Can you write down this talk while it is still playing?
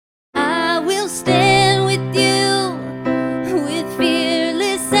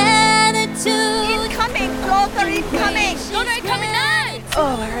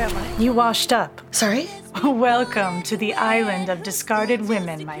You washed up. Sorry? Welcome to the island of discarded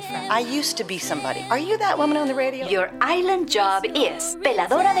women, my friend. I used to be somebody. Are you that woman on the radio? Your island job is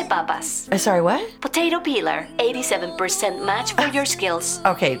peladora de papas. Sorry, what? Potato peeler, 87% match for your skills.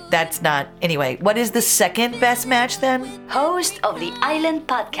 Okay, that's not... Anyway, what is the second best match then? Host of the Island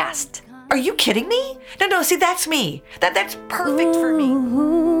Podcast. Are you kidding me? No, see, that's me. That's perfect for me.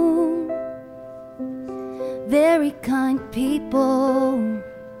 Very kind people.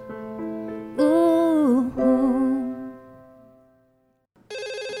 Ooh.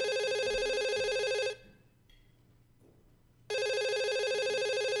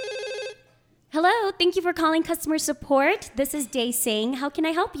 Hello, thank you for calling customer support. This is Day Sing. How can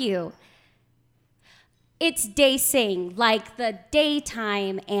I help you? It's Day Sing, like the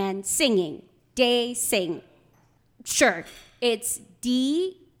daytime and singing. Day Sing. Sure, it's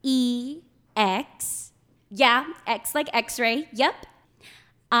D-E-X. Yeah, X like X-ray. Yep.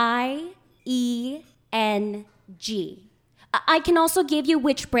 I-E-N-G. I can also give you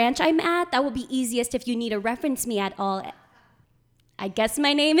which branch I'm at. That will be easiest if you need to reference me at all. I guess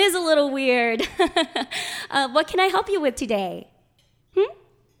my name is a little weird. What can I help you with today?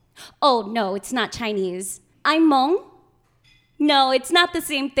 Oh, no, it's not Chinese. I'm Hmong. No, it's not the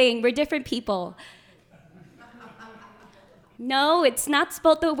same thing. We're different people. No, it's not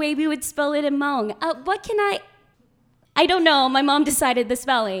spelled the way we would spell it in Hmong. What can I don't know. My mom decided the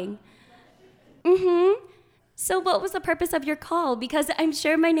spelling. So what was the purpose of your call? Because I'm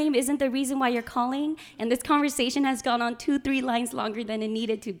sure my name isn't the reason why you're calling, and this conversation has gone on 2-3 lines longer than it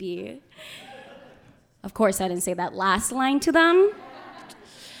needed to be. Of course, I didn't say that last line to them.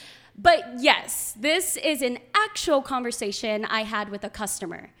 But yes, this is an actual conversation I had with a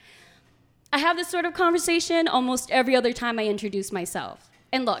customer. I have this sort of conversation almost every other time I introduce myself.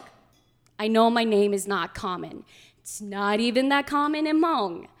 And look, I know my name is not common. It's not even that common in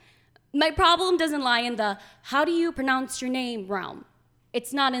Hmong. My problem doesn't lie in the how do you pronounce your name realm.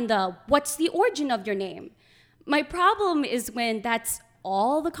 It's not in the what's the origin of your name. My problem is when that's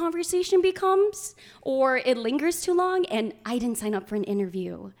all the conversation becomes, or it lingers too long and I didn't sign up for an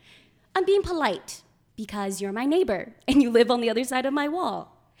interview. I'm being polite because you're my neighbor and you live on the other side of my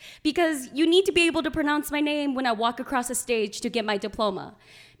wall. Because you need to be able to pronounce my name when I walk across a stage to get my diploma.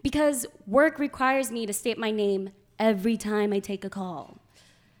 Because work requires me to state my name every time I take a call.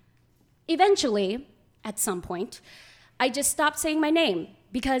 Eventually, at some point, I just stopped saying my name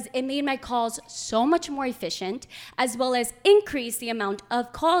because it made my calls so much more efficient, as well as increase the amount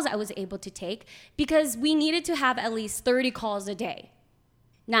of calls I was able to take because we needed to have at least 30 calls a day.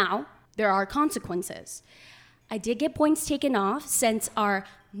 Now, there are consequences. I did get points taken off since our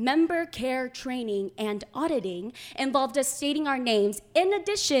member care training and auditing involved us stating our names in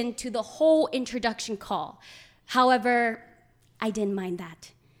addition to the whole introduction call. However, I didn't mind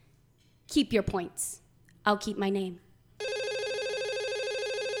that. Keep your points. I'll keep my name.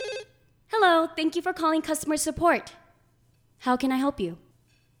 Hello, thank you for calling customer support. How can I help you?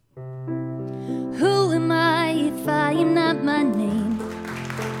 Who am I if I am not my name?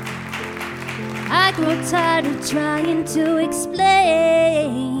 I grow tired of trying to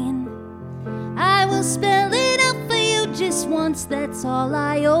explain. I will spell it out for you just once, that's all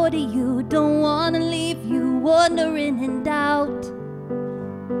I owe to you. Don't wanna leave you wondering in doubt.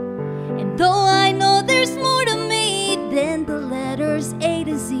 And though I know there's more to me than the letters A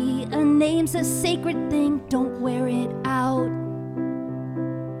to Z, a name's a sacred thing, don't wear it out.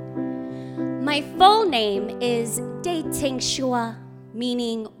 My full name is Day Ting Shua,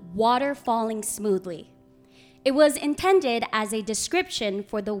 meaning water falling smoothly. It was intended as a description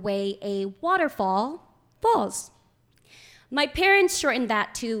for the way a waterfall falls. My parents shortened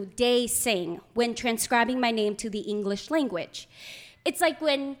that to Day Sing when transcribing my name to the English language. It's like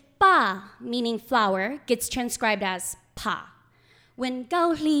when Pa, meaning flower, gets transcribed as Pa. When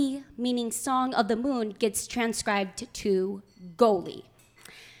Gao Li, meaning song of the moon, gets transcribed to Goli.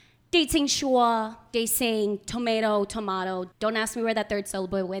 Day Ting Shua, Day Sing, tomato, tomato. Don't ask me where that third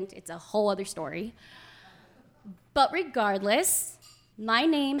syllable went. It's a whole other story. But regardless, my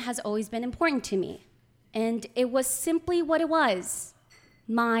name has always been important to me. And it was simply what it was,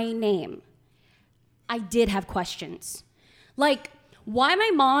 my name. I did have questions. Like, why my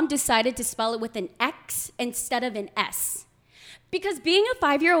mom decided to spell it with an X instead of an S. Because being a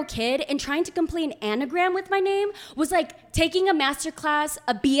 5-year-old kid and trying to complete an anagram with my name was like taking a master class,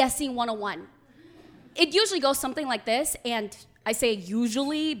 a BSc 101. It usually goes something like this, and I say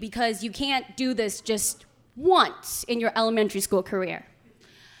usually because you can't do this just once in your elementary school career.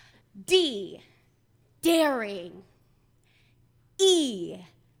 D, daring. E,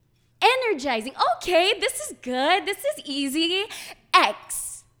 energizing. Okay, this is good. This is easy.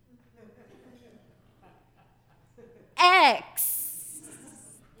 X, X.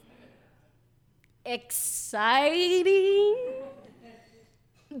 Exciting.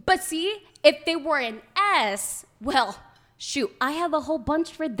 But see, if they were an S, well, shoot, I have a whole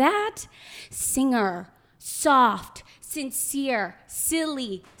bunch for that. Singer, soft, sincere,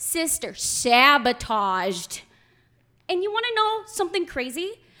 silly, sister, sabotaged. And you want to know something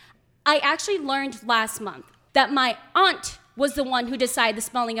crazy? I actually learned last month that my aunt was the one who decided the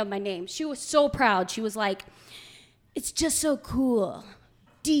spelling of my name. She was so proud. She was like, it's just so cool.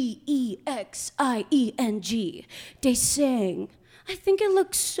 Dexing. Desing. I think it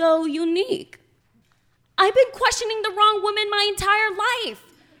looks so unique. I've been questioning the wrong woman my entire life.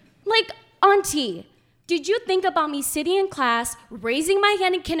 Like, Auntie, did you think about me sitting in class, raising my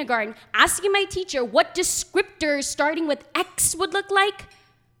hand in kindergarten, asking my teacher what descriptors starting with X would look like?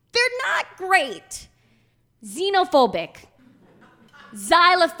 They're not great. Xenophobic,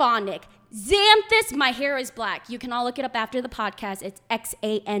 xylophonic, xanthous, my hair is black. You can all look it up after the podcast. It's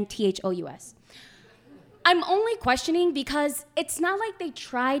Xanthous. I'm only questioning because it's not like they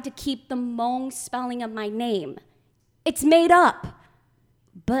tried to keep the Hmong spelling of my name. It's made up.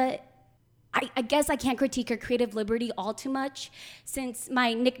 But I guess I can't critique her creative liberty all too much, since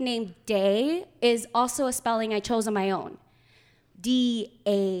my nickname Day is also a spelling I chose on my own.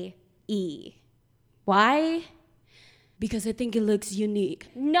 D-A-E. Why? Because I think it looks unique.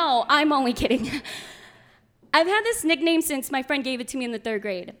 No, I'm only kidding. I've had this nickname since my friend gave it to me in the 3rd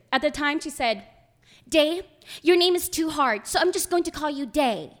grade. At the time, she said, Day, your name is too hard, so I'm just going to call you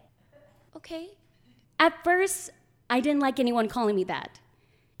Day. Okay. At first, I didn't like anyone calling me that.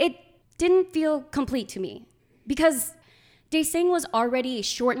 It didn't feel complete to me because Daesing was already a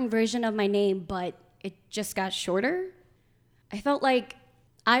shortened version of my name, but it just got shorter. I felt like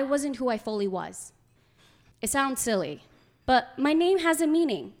I wasn't who I fully was. It sounds silly, but my name has a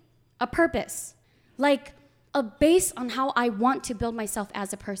meaning, a purpose, like a base on how I want to build myself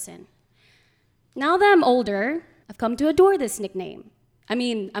as a person. Now that I'm older, I've come to adore this nickname. I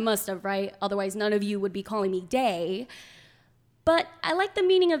mean, I must have, right? Otherwise, none of you would be calling me Day. But I like the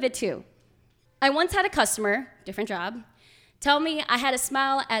meaning of it too. I once had a customer, different job, tell me I had a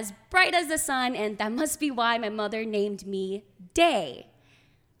smile as bright as the sun, and that must be why my mother named me Day.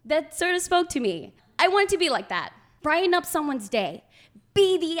 That sort of spoke to me. I want to be like that. Brighten up someone's day.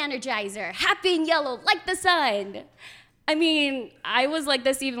 Be the energizer. Happy and yellow like the sun. I mean, I was like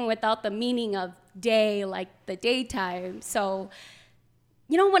this even without the meaning of day, like the daytime. So,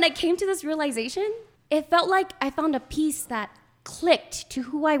 when I came to this realization, it felt like I found a piece that clicked to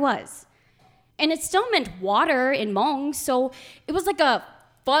who I was. And it still meant water in Hmong, so it was like a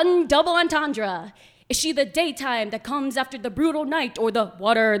fun double entendre. Is she the daytime that comes after the brutal night, or the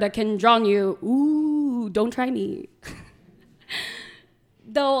water that can drown you? Ooh, don't try me.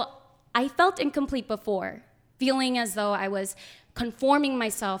 Though I felt incomplete before, feeling as though I was conforming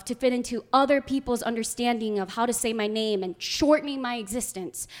myself to fit into other people's understanding of how to say my name and shortening my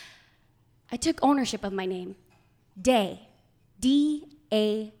existence, I took ownership of my name. Day.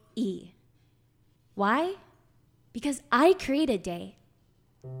 D-A-E. Why? Because I created Day.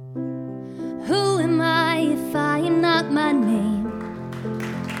 Who am I if I am not my name?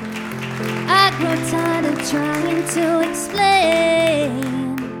 I grow tired of trying to explain.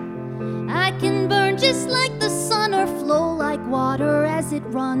 I can burn just like the sun or flow like water as it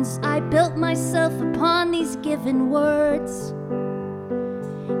runs. I built myself upon these given words.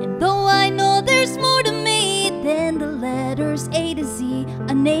 And though I know there's more to me than the letters A to Z,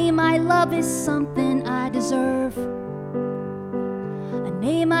 a name I love is something I deserve. A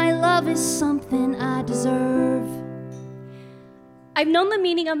name I love is something I deserve. I've known the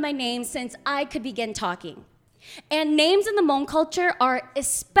meaning of my name since I could begin talking. And names in the Hmong culture are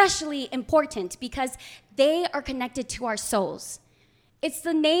especially important because they are connected to our souls. It's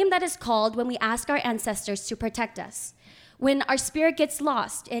the name that is called when we ask our ancestors to protect us, when our spirit gets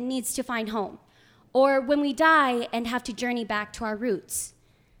lost and needs to find home, or when we die and have to journey back to our roots.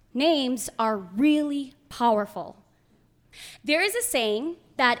 Names are really powerful. There is a saying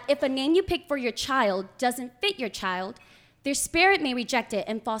that if a name you pick for your child doesn't fit your child, their spirit may reject it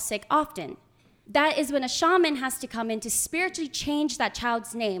and fall sick often. That is when a shaman has to come in to spiritually change that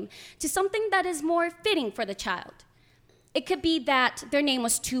child's name to something that is more fitting for the child. It could be that their name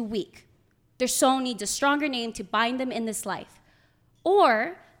was too weak. Their soul needs a stronger name to bind them in this life.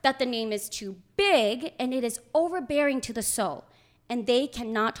 Or that the name is too big and it is overbearing to the soul, and they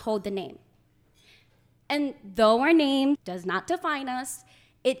cannot hold the name. And though our name does not define us,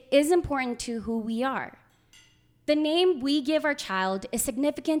 it is important to who we are. The name we give our child is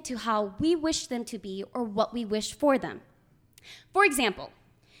significant to how we wish them to be or what we wish for them. For example,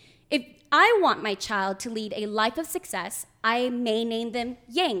 if I want my child to lead a life of success, I may name them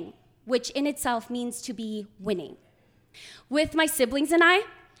Yang, which in itself means to be winning. With my siblings and I,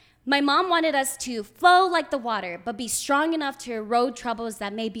 my mom wanted us to flow like the water, but be strong enough to erode troubles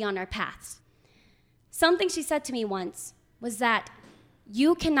that may be on our paths. Something she said to me once was that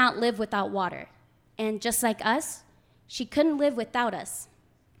you cannot live without water. And just like us, she couldn't live without us.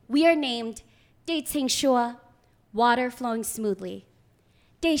 We are named De Ting Shua, water flowing smoothly.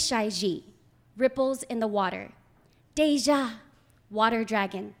 De Shai Ji, ripples in the water. De Ja, water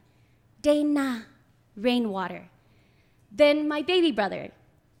dragon. De Na, rainwater. Then my baby brother,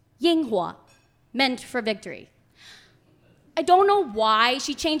 Ying Hua, meant for victory. I don't know why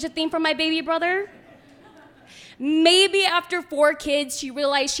she changed the theme for my baby brother. Maybe after 4 kids, she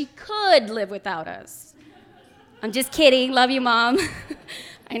realized she could live without us. I'm just kidding. Love you, Mom.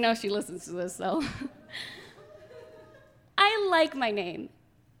 I know she listens to this, though. I like my name.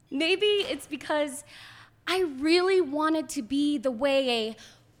 Maybe it's because I really wanted to be the way a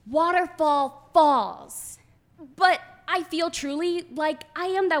waterfall falls. But I feel truly like I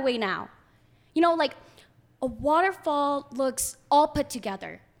am that way now. You know, like a waterfall looks all put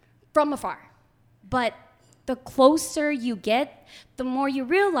together from afar. But the closer you get, the more you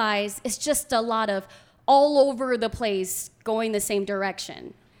realize it's just a lot of all over the place going the same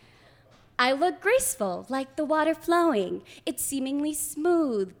direction. I look graceful, like the water flowing. It's seemingly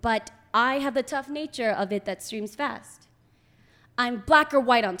smooth, but I have the tough nature of it that streams fast. I'm black or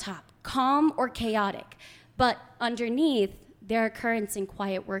white on top, calm or chaotic, but underneath, there are currents in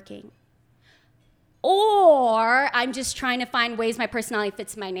quiet working. Or I'm just trying to find ways my personality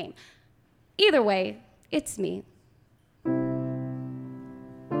fits my name. Either way, it's me.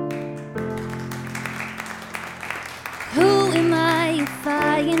 Who am I if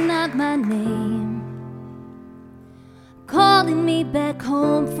I am not my name? Calling me back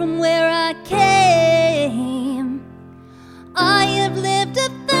home from where I came. I have lived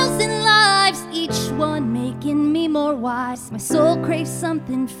 1,000 lives, each one making me more wise. My soul craves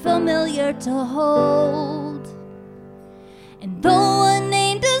something familiar to hold. And though a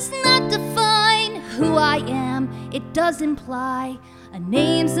name does not define who I am, it does imply a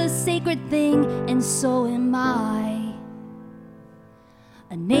name's a sacred thing, and so am I.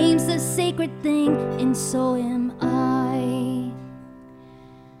 A name's a sacred thing, and so am I.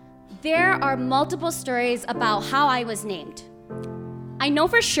 There are multiple stories about how I was named. I know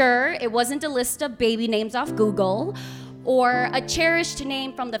for sure it wasn't a list of baby names off Google or a cherished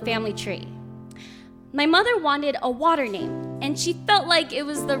name from the family tree. My mother wanted a water name, and she felt like it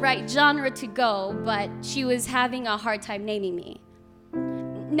was the right genre to go, but she was having a hard time naming me.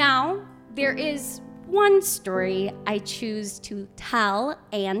 Now, there is one story I choose to tell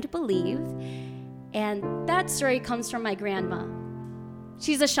and believe, and that story comes from my grandma.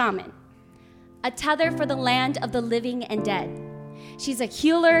 She's a shaman, a tether for the land of the living and dead. She's a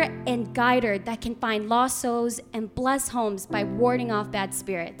healer and guider that can find lost souls and bless homes by warding off bad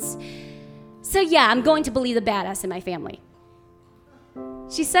spirits. So yeah, I'm going to believe the badass in my family.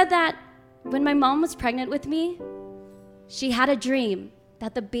 She said that when my mom was pregnant with me, she had a dream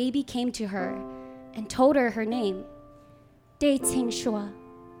that the baby came to her and told her her name, De Ting Shua.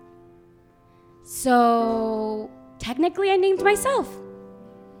 So technically I named myself.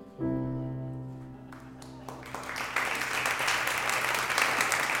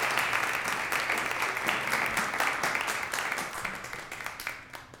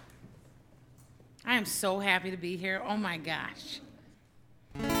 I am so happy to be here. Oh my gosh.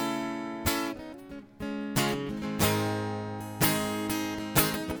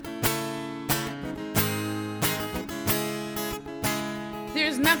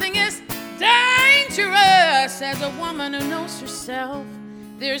 There's nothing as dangerous as a woman who knows herself.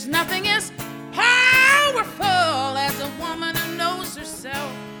 There's nothing as powerful as a woman who knows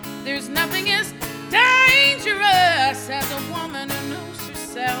herself. There's nothing as dangerous as a woman who knows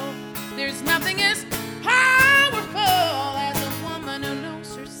herself. There's nothing as powerful as a woman who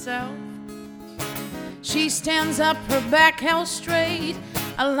knows herself. She stands up, her back held straight,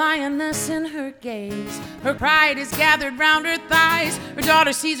 a lioness in her gaze. Her pride is gathered round her thighs. Her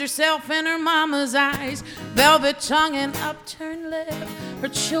daughter sees herself in her mama's eyes. Velvet tongue and upturned lip, her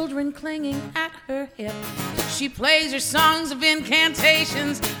children clinging at her hip. She plays her songs of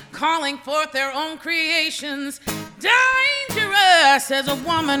incantations, calling forth their own creations. Dangerous as a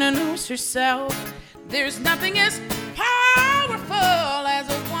woman who knows herself. There's nothing as powerful as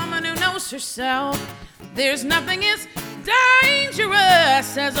a woman who knows herself. There's nothing as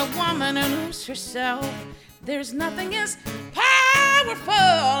dangerous as a woman who knows herself. There's nothing as powerful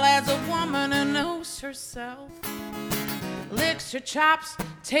as a woman who knows herself. licks her chops,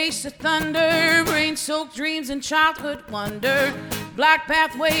 tastes the thunder, rain-soaked dreams and childhood wonder. Black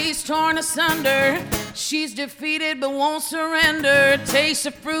pathways torn asunder, she's defeated but won't surrender. Taste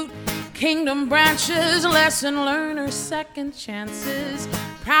of fruit, kingdom branches, lesson learners, second chances.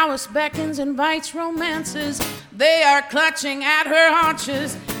 Prowess beckons, invites romances, they are clutching at her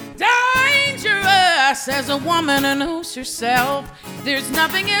haunches. Dangerous as a woman who knows herself. There's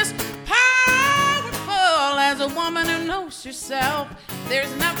nothing as powerful as a woman who knows herself.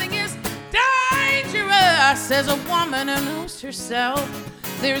 There's nothing as dangerous as a woman who knows herself.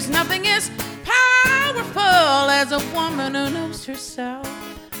 There's nothing as powerful as a woman who knows herself.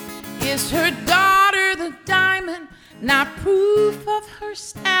 Is her daughter the diamond, not proof of her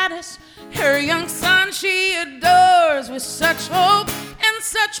status? Her young son she adores with such hope and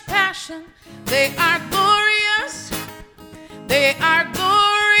such passion. They are glorious, they are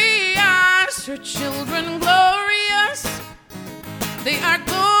glorious. Her children glorious, they are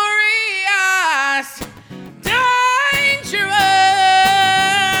glorious. Dangerous,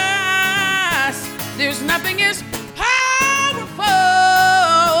 there's nothing as powerful.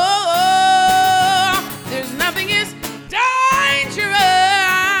 There's nothing as dangerous.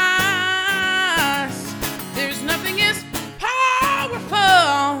 There's nothing as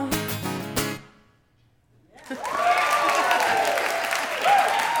powerful.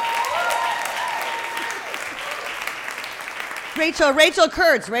 Rachel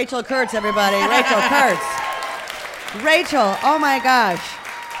Kurtz, everybody. Rachel Kurtz. Rachel, oh my gosh.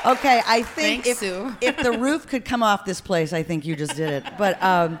 Okay, I think Thanks, Sue. if the roof could come off this place, I think you just did it. But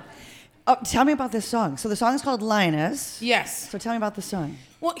tell me about this song. So the song is called Lioness. Yes. So tell me about the song.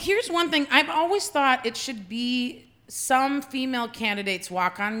 Well, here's one thing. I've always thought it should be some female candidates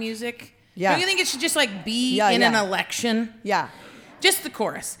walk-on music. Yeah. Don't you think it should just like be in an election? Yeah. Just the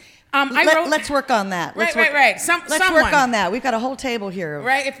chorus. Let's work on that. Right. Let's Someone. work on that. We've got a whole table here.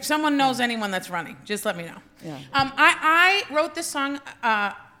 Right. If someone knows anyone that's running, just let me know. Yeah. I wrote this song.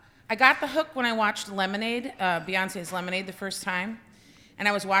 I got the hook when I watched Lemonade, Beyonce's Lemonade, the first time, and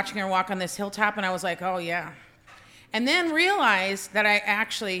I was watching her walk on this hilltop, and I was like, oh yeah. And then realized that I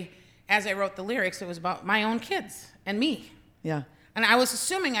actually, as I wrote the lyrics, it was about my own kids and me. Yeah. And I was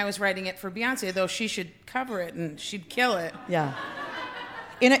assuming I was writing it for Beyonce, though she should cover it and she'd kill it. Yeah.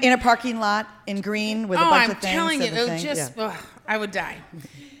 In a parking lot in green with a bunch of things. I'm telling you, and it would thing. just, Yeah. ugh, I would die.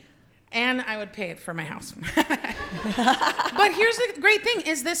 And I would pay it for my house. But here's the great thing,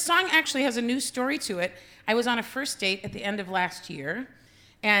 is this song actually has a new story to it. I was on a first date at the end of last year,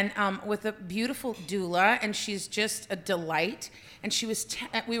 and with a beautiful doula, and she's just a delight. And she was,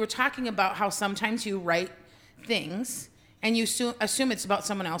 we were talking about how sometimes you write things, and you assume it's about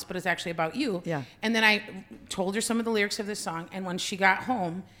someone else, but it's actually about you. Yeah. And then I told her some of the lyrics of this song, and when she got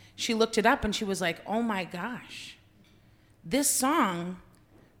home, she looked it up, and she was like, oh my gosh, this song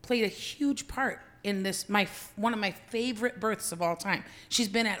played a huge part in this, one of my favorite births of all time. She's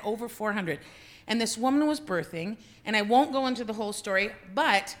been at over 400. And this woman was birthing, and I won't go into the whole story,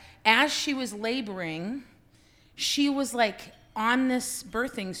 but as she was laboring, she was like on this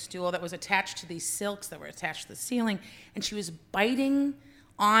birthing stool that was attached to these silks that were attached to the ceiling, and she was biting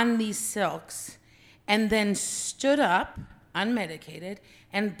on these silks and then stood up, unmedicated,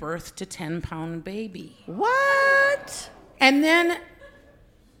 and birthed a 10-pound baby. What? And then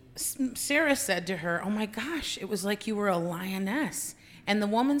Sarah said to her, oh my gosh, it was like you were a lioness. And the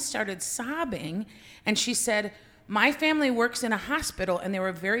woman started sobbing, and she said, my family works in a hospital, and they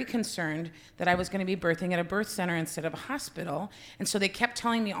were very concerned that I was going to be birthing at a birth center instead of a hospital. And so they kept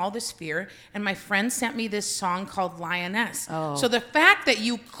telling me all this fear, and my friend sent me this song called Lioness. Oh. So the fact that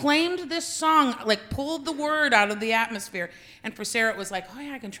you claimed this song, like pulled the word out of the atmosphere, and for Sarah it was like, oh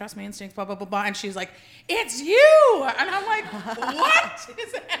yeah, I can trust my instincts, blah, blah, blah, blah. And she was like, it's you! And I'm like, what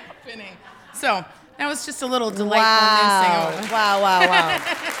is happening? So that was just a little delightful news thing. Wow.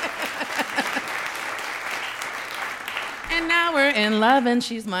 And now we're in love, and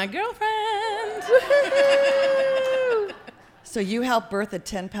she's my girlfriend. So you helped birth a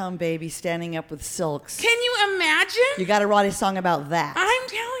 10-pound baby standing up with silks. Can you imagine? You got to write a song about that. I'm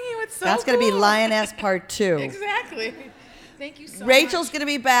telling you, it's so That's going to be cool. Lioness Part 2. Exactly. Thank you so Rachel's much. going to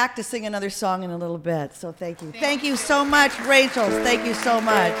be back to sing another song in a little bit. So thank you. Thank you so much, Rachel. Thank you so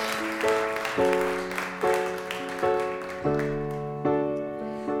much.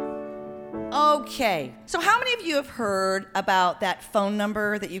 Okay. So how many of you have heard about that phone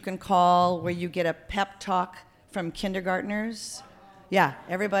number that you can call where you get a pep talk from kindergartners? Yeah.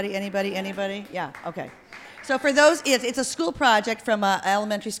 Everybody? Anybody? Yeah. Okay. So for those, it's a school project from an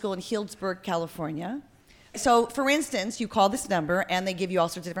elementary school in Healdsburg, California. So, for instance, you call this number and they give you all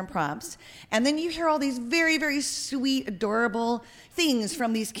sorts of different prompts. And then you hear all these very, very sweet, adorable things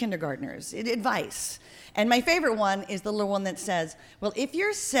from these kindergartners, advice. And my favorite one is the little one that says, well, if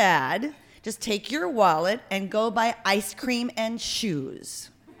you're sad, just take your wallet and go buy ice cream and shoes.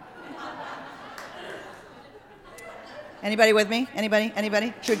 Anybody with me?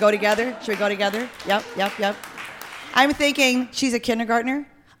 Anybody? Should we go together? Yep. I'm thinking she's a kindergartner.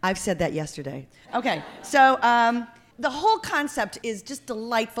 I've said that yesterday. Okay, so the whole concept is just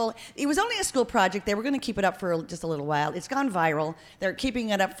delightful. It was only a school project. They were going to keep it up for just a little while. It's gone viral. They're keeping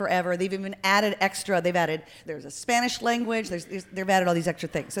it up forever. They've even added extra. There's a Spanish language. They've added all these extra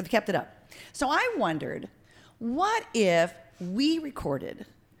things. So they kept it up. So I wondered, what if we recorded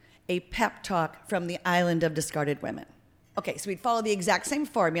a pep talk from the island of discarded women? Okay, so we'd follow the exact same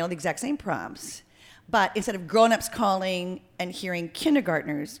formula, the exact same prompts, but instead of grown-ups calling and hearing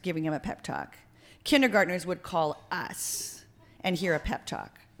kindergartners giving them a pep talk, kindergartners would call us and hear a pep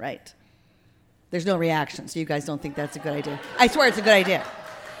talk, right? There's no reaction, so you guys don't think that's a good idea. I swear it's a good idea.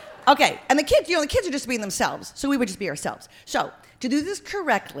 Okay, and the kids are just being themselves, so we would just be ourselves. So to do this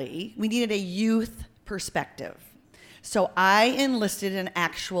correctly, we needed a youth perspective. So I enlisted an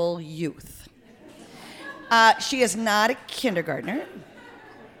actual youth. She is not a kindergartner,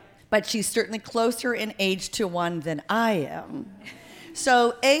 but she's certainly closer in age to one than I am.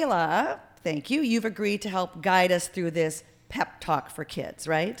 So Ayla, thank you. You've agreed to help guide us through this pep talk for kids,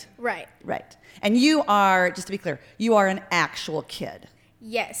 right? Right. Right. And you are, just to be clear, you are an actual kid.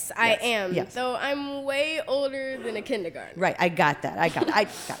 Yes, I am. Yes. Though I'm way older than a kindergarten. Right, I got that. I got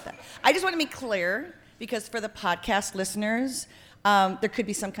that. I just want to be clear, because for the podcast listeners, there could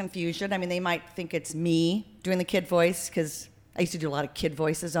be some confusion. I mean, they might think it's me doing the kid voice, because I used to do a lot of kid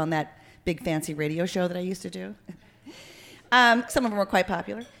voices on that big fancy radio show that I used to do. Some of them were quite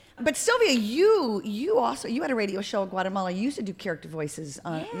popular. But Sylvia, you also had a radio show in Guatemala. You used to do character voices.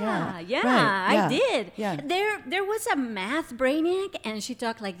 I Right, did. Yeah. There was a math brainiac, and she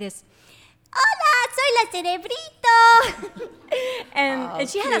talked like this. Hola, soy la Cerebrito. and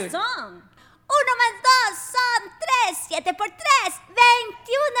she had a song. Uno más dos son tres, 7 por 3,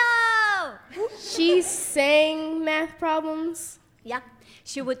 21. She sang math problems. Yeah,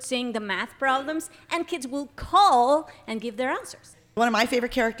 she would sing the math problems, and kids will call and give their answers. One of my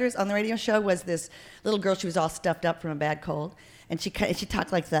favorite characters on the radio show was this little girl. She was all stuffed up from a bad cold, and she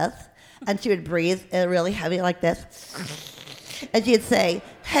talked like this, and she would breathe really heavy like this, and she'd say,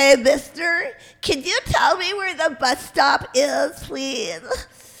 "Hey, mister, can you tell me where the bus stop is, please?"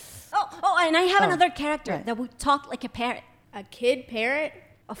 Oh, and I have another character that would talk like a parrot. A kid parrot?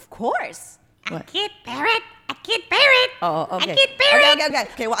 Of course. What? A kid parrot. Oh, okay. A kid parrot.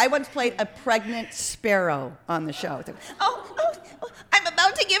 Okay, well, I once played a pregnant sparrow on the show. Oh, I'm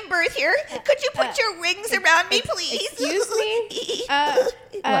about to give birth here. Could you put your wings around me, please? Excuse me?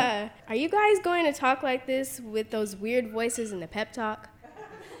 Are you guys going to talk like this with those weird voices in the pep talk?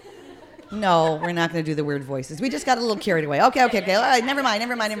 No, we're not going to do the weird voices. We just got a little carried away. Okay. All right, never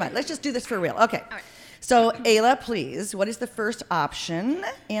mind. Let's just do this for real. Okay. All right. So, Ayla, please, what is the first option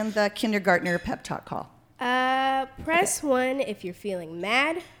in the kindergartner pep talk call? Press 1 if you're feeling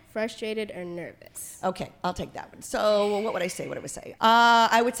mad, frustrated, or nervous. Okay, I'll take that one. So, what would I say?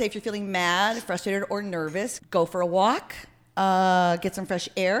 I would say if you're feeling mad, frustrated, or nervous, go for a walk, get some fresh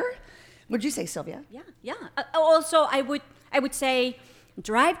air. What'd you say, Sylvia? Yeah. Also, I would say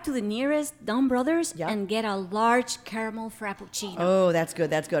drive to the nearest Dunn Brothers and get a large caramel frappuccino. Oh, that's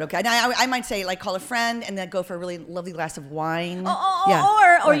good. Okay. Now, I might say, call a friend and then go for a really lovely glass of wine.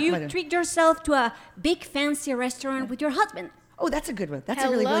 Or you treat yourself to a big fancy restaurant with your husband. Oh, that's a good one. That's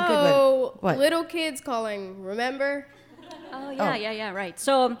Hello, a really good one. What? Little kids calling, remember? Oh, yeah, right.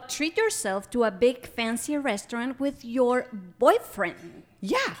 So treat yourself to a big fancy restaurant with your boyfriend.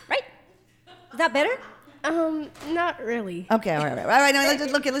 Yeah. Right? Is that better? Not really. Okay, all right. Now,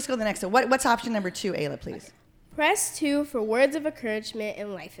 let's go to the next one. What's option number 2, Ayla, please? Press 2 for words of encouragement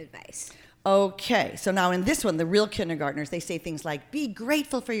and life advice. Okay, so now in this one, the real kindergartners, they say things like, be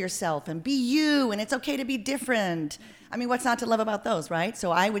grateful for yourself and be you, and it's okay to be different. I mean, what's not to love about those, right? So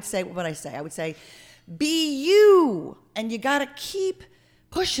I would say, what would I say? I would say, be you, and you got to keep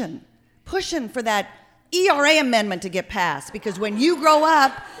pushing for that ERA amendment to get passed, because when you grow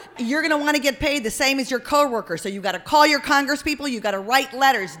up, you're going to want to get paid the same as your coworker. So you got to call your congresspeople, you got to write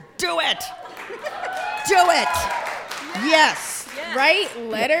letters. Do it. Do it. Yes. Yeah. Write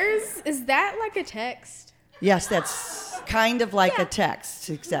letters? Is that like a text? Yes, that's kind of like a text,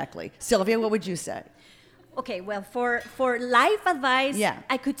 exactly. Sylvia, what would you say? Okay, well, for life advice,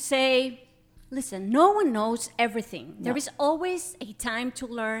 I could say, Listen, no one knows everything. There is always a time to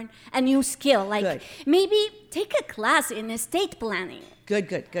learn a new skill. Like maybe take a class in estate planning. Good.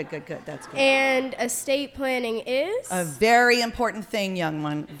 That's good. And estate planning is? A very important thing, young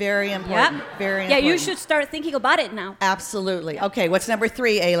one. Very important. Yep. Very important. Yeah, you should start thinking about it now. Absolutely. Okay, what's number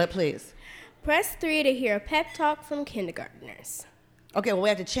 3, Ayla, please? Press 3 to hear a pep talk from kindergartners. Okay, well, we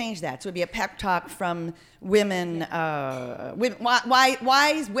have to change that. So it'd be a pep talk from women, wise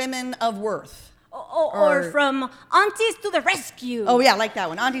women of worth. Or from aunties to the rescue. Oh, yeah, I like that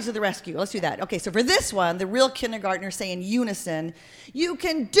one. Aunties to the rescue. Let's do that. Okay, so for this one, the real kindergartners say in unison, you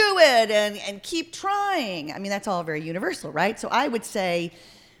can do it and keep trying. I mean, that's all very universal, right? So I would say,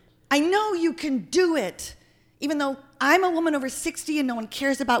 I know you can do it. Even though I'm a woman over 60 and no one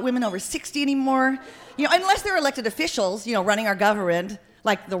cares about women over 60 anymore. You know, unless they're elected officials, you know, running our government,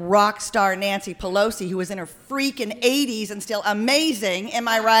 like the rock star Nancy Pelosi, who was in her freaking 80s and still amazing. Am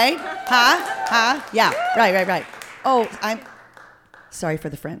I right? Huh? Yeah, right. Oh, I'm sorry for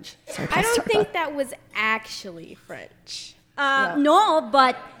the French. Sorry, I don't think that was actually French. No,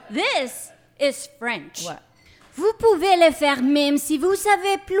 but this is French. What? Vous pouvez le faire même si vous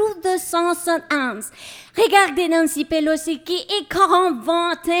savez plus de 171. Regardez Nancy Pelosi qui est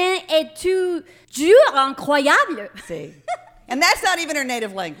 40 et tu dur incroyable. See. And that's not even her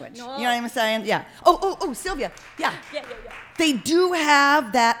native language. No. You know what I'm saying? Yeah. Oh, Sylvia. Yeah. They do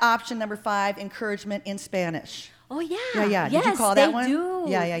have that option number 5, encouragement in Spanish. Oh, yeah. Yeah. Did Yes, you call that one? They do.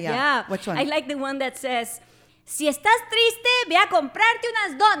 Yeah. Which one? I like the one that says, si estás triste, ve a comprarte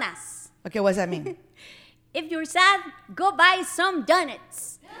unas donas. Okay, what does that mean? If you're sad, go buy some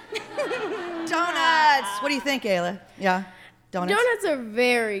donuts. Donuts. What do you think, Ayla? Yeah. Donuts are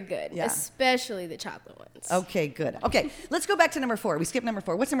very good, especially the chocolate ones. Okay, good. Okay, let's go back to number 4. We skipped number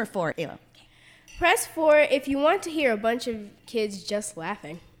 4. What's number 4, Ayla? Press 4 if you want to hear a bunch of kids just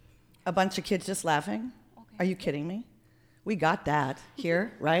laughing. A bunch of kids just laughing? Okay. Are you kidding me? We got that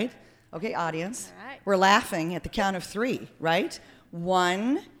here, right? Okay, audience. All right. We're laughing at the count of 3, right?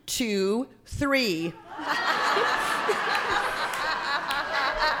 1, 2, 3.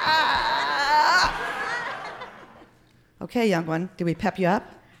 Okay, young one, did we pep you up?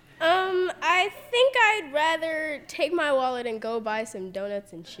 I think I'd rather take my wallet and go buy some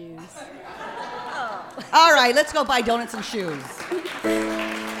donuts and shoes. All right, let's go buy donuts and shoes.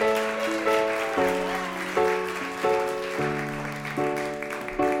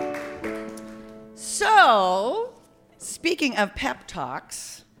 So, speaking of pep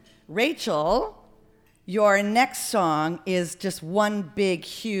talks, Rachel, your next song is just one big,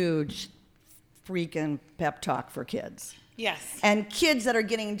 huge, freaking pep talk for kids. Yes. And kids that are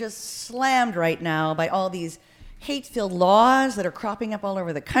getting just slammed right now by all these hate-filled laws that are cropping up all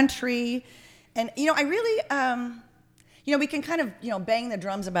over the country. And, you know, I really, we can kind of, bang the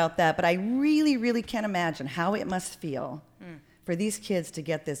drums about that, but I really, really can't imagine how it must feel for these kids to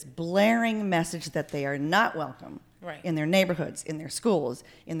get this blaring message that they are not welcome in their neighborhoods, in their schools,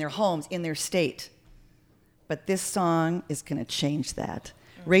 in their homes, in their state. But this song is going to change that.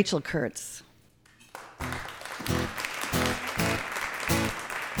 Rachel Kurtz.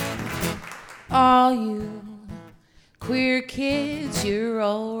 All you queer kids, you're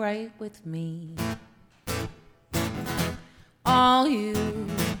all right with me. All you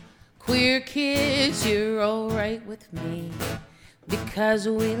queer kids, you're all right with me. Because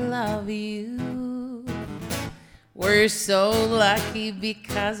we love you. We're so lucky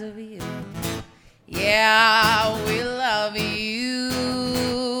because of you. Yeah, we love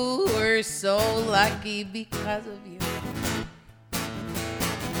you. We're so lucky because of you.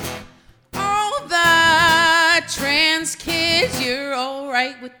 All the trans kids, you're all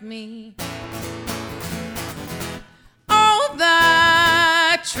right with me. All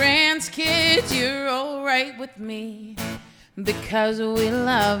the trans kids, you're all right with me. Because we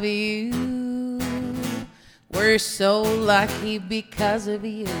love you. We're so lucky because of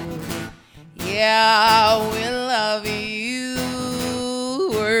you. Yeah, we love you.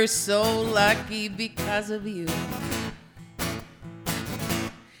 We're so lucky because of you.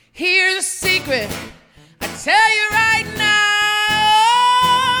 Here's a secret I tell you right now.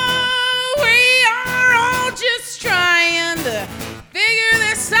 We are all just trying to figure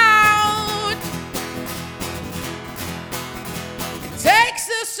this out. It takes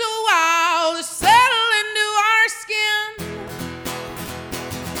us a while to settle into our skin.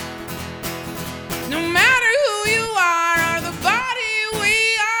 No matter who you are or the body we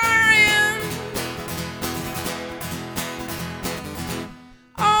are in.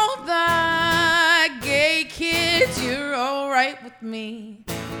 All the gay kids, you're all right with me.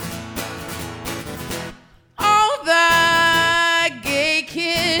 All the gay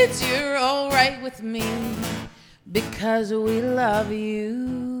kids, kids, you're alright with me because we love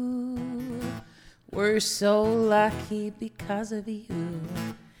you. We're so lucky because of you.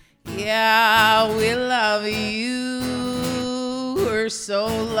 Yeah, we love you. We're so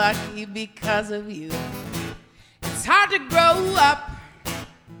lucky because of you. It's hard to grow up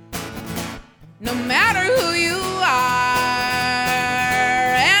no matter who you are.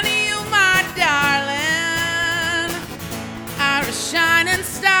 And you, my darling, are a shining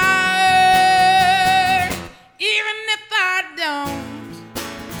star. Even if I don't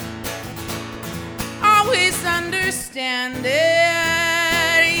always understand it,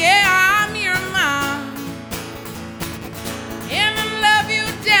 yeah, I'm your mom, and I love you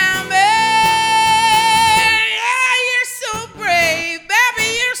down, babe. Yeah, you're so brave, baby,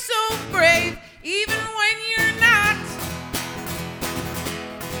 you're so brave, even when you're not.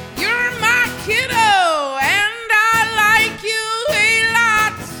 You're my kiddo, and I like you a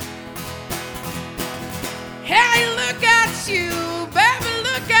lot. Hey, look at you, baby,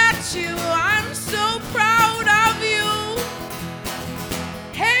 look at you, I'm so proud of you.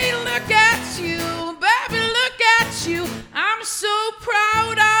 Hey, look at you, baby, look at you, I'm so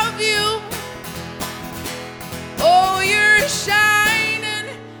proud of you. Oh, you're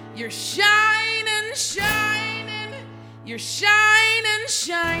shining, you're shining, shining, you're shining,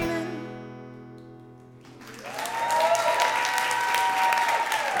 shining.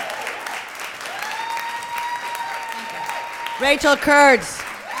 Rachel Kurtz.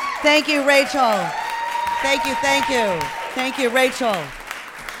 Thank you, Rachel. Thank you, thank you. Thank you, Rachel.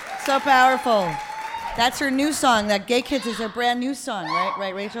 So powerful. That's her new song. That Gay Kids is her brand new song, right?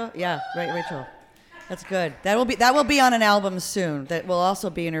 Right, Rachel? Yeah, right, Rachel. That's good. That will be on an album soon. That will also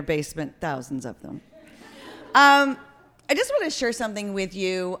be in her basement, thousands of them. I just want to share something with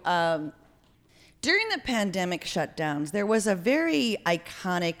you. During the pandemic shutdowns, there was a very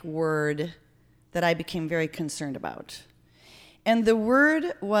iconic word that I became very concerned about. And the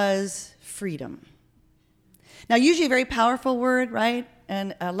word was freedom. Now, usually a very powerful word, right?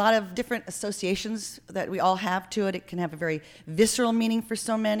 And a lot of different associations that we all have to it. It can have a very visceral meaning for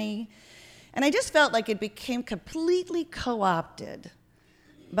so many. And I just felt like it became completely co-opted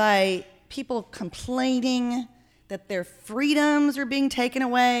by people complaining that their freedoms are being taken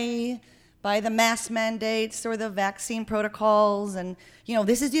away by the mask mandates or the vaccine protocols. And, you know,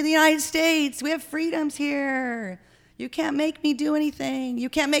 this is the United States. We have freedoms here. You can't make me do anything. You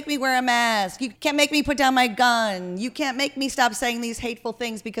can't make me wear a mask. You can't make me put down my gun. You can't make me stop saying these hateful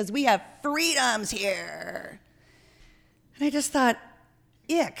things because we have freedoms here. And I just thought,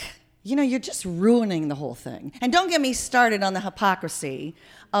 ick. You know, you're just ruining the whole thing. And don't get me started on the hypocrisy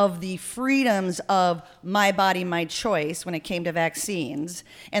of the freedoms of my body, my choice when it came to vaccines,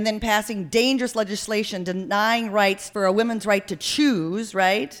 and then passing dangerous legislation denying rights for a woman's right to choose,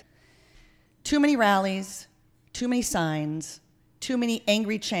 right? Too many rallies, too many signs, too many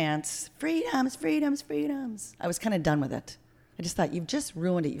angry chants, freedoms, freedoms, freedoms. I was kind of done with it. I just thought, you've just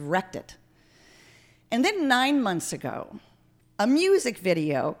ruined it, you've wrecked it. And then 9 months ago, a music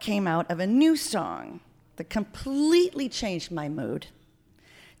video came out of a new song that completely changed my mood.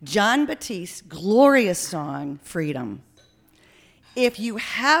 Jon Batiste's glorious song, Freedom. If you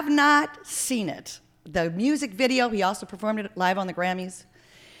have not seen it, the music video, he also performed it live on the Grammys,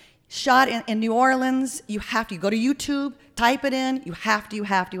 shot in New Orleans, you have to. You go to YouTube, type it in, you have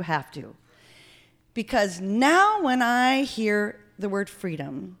to. Because now when I hear the word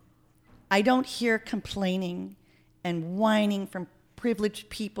freedom, I don't hear complaining and whining from privileged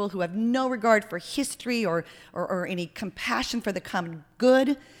people who have no regard for history or any compassion for the common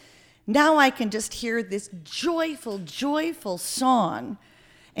good. Now I can just hear this joyful, joyful song,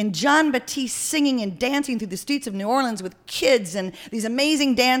 and Jon Batiste singing and dancing through the streets of New Orleans with kids and these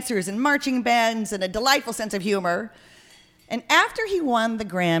amazing dancers and marching bands and a delightful sense of humor. And after he won the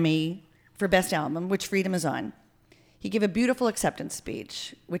Grammy for Best Album, which Freedom is on, he gave a beautiful acceptance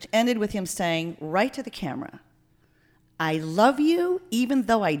speech, which ended with him saying right to the camera, "I love you even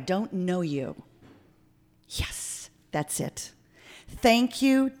though I don't know you." Yes, that's it. Thank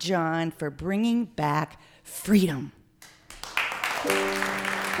you, Jon, for bringing back freedom.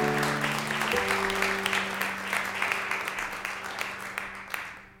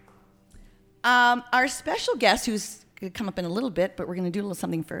 Our special guest, who's going to come up in a little bit, but we're going to do a little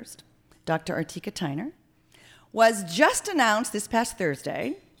something first, Dr. Artika Tyner, was just announced this past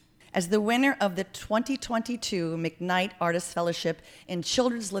Thursday as the winner of the 2022 McKnight Artist Fellowship in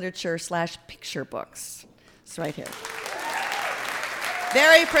Children's Literature / Picture Books. It's right here.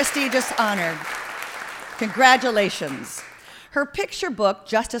 Very prestigious honor. Congratulations. Her picture book,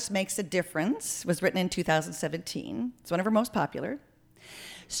 Justice Makes a Difference, was written in 2017. It's one of her most popular.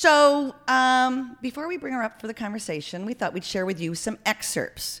 So before we bring her up for the conversation, we thought we'd share with you some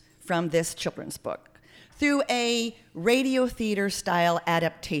excerpts from this children's book through a radio theater style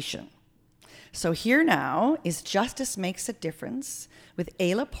adaptation. So here now is Justice Makes a Difference with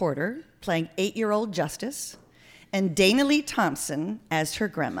Ayla Porter playing 8-year-old Justice and Dana Lee Thompson as her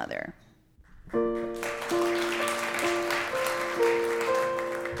grandmother.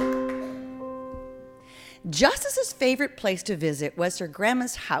 Justice's favorite place to visit was her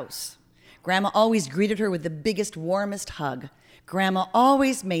grandma's house. Grandma always greeted her with the biggest, warmest hug. Grandma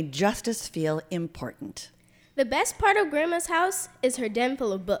always made Justice feel important. The best part of Grandma's house is her den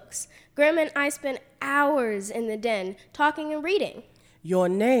full of books. Grandma and I spent hours in the den talking and reading. Your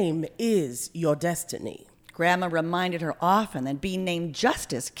name is your destiny. Grandma reminded her often that being named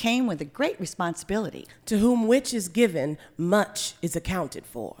Justice came with a great responsibility. To whom which is given, much is accounted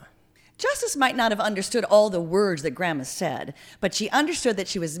for. Justice might not have understood all the words that Grandma said, but she understood that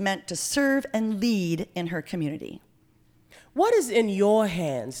she was meant to serve and lead in her community. What is in your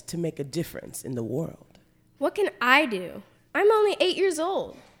hands to make a difference in the world? What can I do? I'm only 8 years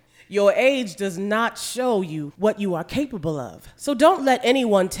old. Your age does not show you what you are capable of. So don't let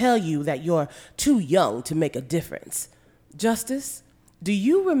anyone tell you that you're too young to make a difference. Justice, do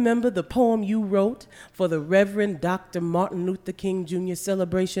you remember the poem you wrote for the Reverend Dr. Martin Luther King Jr.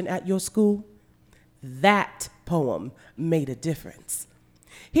 celebration at your school? That poem made a difference.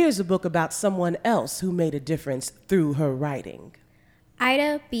 Here's a book about someone else who made a difference through her writing.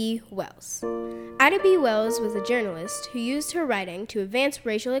 Ida B. Wells. Ida B. Wells was a journalist who used her writing to advance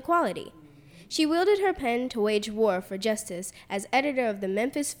racial equality. She wielded her pen to wage war for justice as editor of the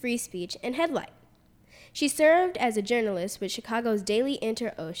Memphis Free Speech and Headlight. She served as a journalist with Chicago's Daily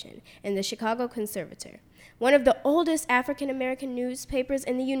Inter-Ocean and the Chicago Conservator, one of the oldest African-American newspapers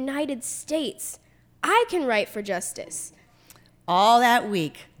in the United States. I can write for justice. All that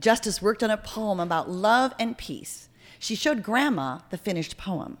week, Justice worked on a poem about love and peace. She showed Grandma the finished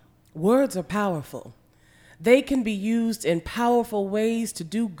poem. Words are powerful. They can be used in powerful ways to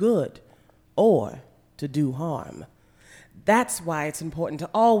do good or to do harm. That's why it's important to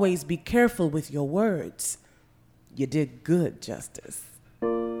always be careful with your words. You did good, Justice.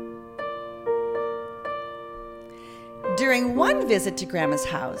 During one visit to Grandma's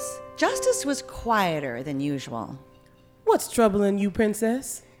house, Justice was quieter than usual. What's troubling you,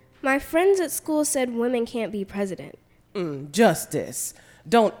 Princess? My friends at school said women can't be president. Justice,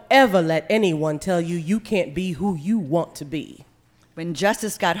 don't ever let anyone tell you you can't be who you want to be. When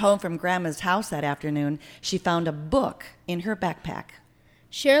Justice got home from Grandma's house that afternoon, she found a book in her backpack.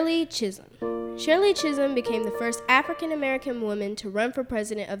 Shirley Chisholm. Shirley Chisholm became the first African-American woman to run for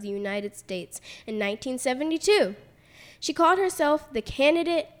president of the United States in 1972. She called herself the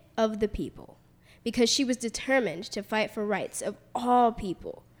candidate of the people because she was determined to fight for rights of all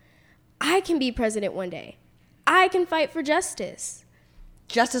people. I can be president one day. I can fight for justice.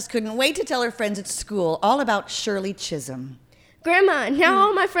 Justice couldn't wait to tell her friends at school all about Shirley Chisholm. Grandma, now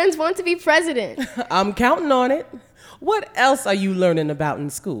all my friends want to be president. I'm counting on it. What else are you learning about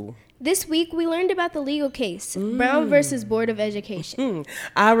in school? This week, we learned about the legal case, Brown versus Board of Education.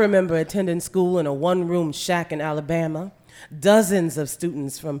 I remember attending school in a one-room shack in Alabama. Dozens of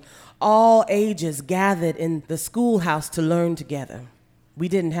students from all ages gathered in the schoolhouse to learn together. We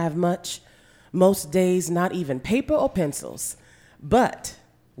didn't have much. Most days, not even paper or pencils. But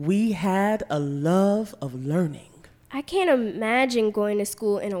we had a love of learning. I can't imagine going to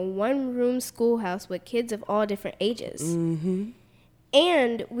school in a one-room schoolhouse with kids of all different ages.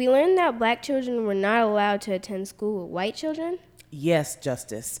 And we learned that black children were not allowed to attend school with white children. Yes,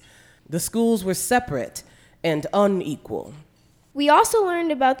 Justice. The schools were separate and unequal. We also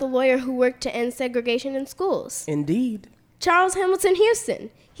learned about the lawyer who worked to end segregation in schools. Indeed. Charles Hamilton Houston.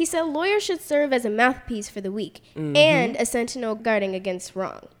 He said lawyers should serve as a mouthpiece for the weak and a sentinel guarding against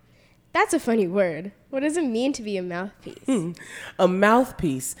wrong. That's a funny word. What does it mean to be a mouthpiece? A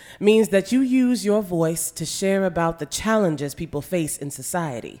mouthpiece means that you use your voice to share about the challenges people face in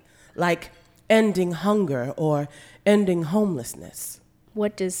society, like ending hunger or ending homelessness.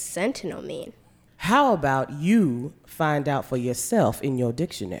 What does sentinel mean? How about you find out for yourself in your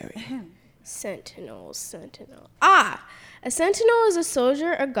dictionary? Sentinel. Ah! A sentinel is a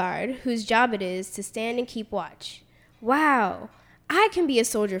soldier or guard whose job it is to stand and keep watch. Wow! I can be a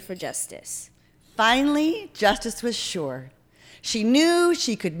soldier for justice. Finally, Justice was sure. She knew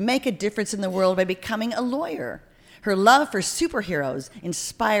she could make a difference in the world by becoming a lawyer. Her love for superheroes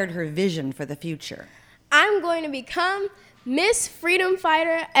inspired her vision for the future. I'm going to become Miss Freedom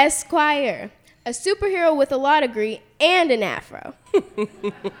Fighter Esquire, a superhero with a law degree and an afro.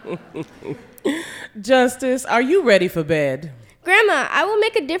 Justice, are you ready for bed? Grandma, I will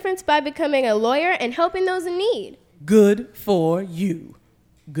make a difference by becoming a lawyer and helping those in need. Good for you.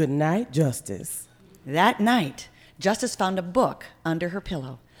 Good night, Justice. That night, Justice found a book under her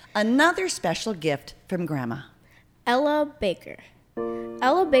pillow. Another special gift from Grandma. Ella Baker.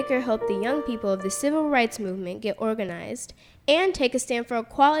 Ella Baker helped the young people of the civil rights movement get organized and take a stand for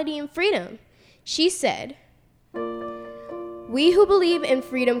equality and freedom. She said, "We who believe in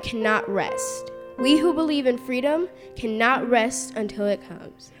freedom cannot rest. We who believe in freedom cannot rest until it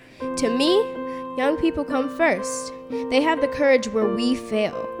comes. To me, young people come first. They have the courage where we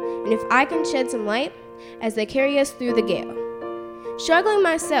fail. And if I can shed some light as they carry us through the gale. Struggling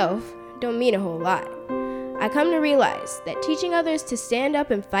myself don't mean a whole lot. I come to realize that teaching others to stand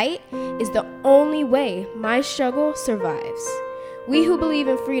up and fight is the only way my struggle survives. We who believe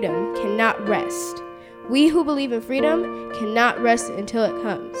in freedom cannot rest. We who believe in freedom cannot rest until it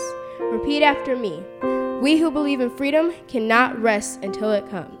comes." Repeat after me. We who believe in freedom cannot rest until it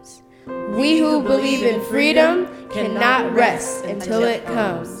comes. We who believe in freedom cannot rest until it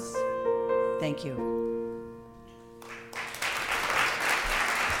comes. Thank you.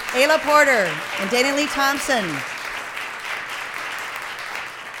 Ayla Porter and Dana Lee Thompson.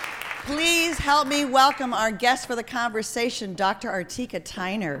 Please help me welcome our guest for the conversation, Dr. Artika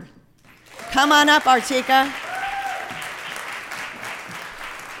Tyner. Come on up, Artika.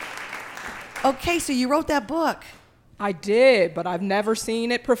 Okay, so you wrote that book. I did, but I've never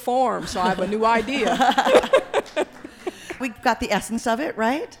seen it perform, so I have a new idea. We got the essence of it,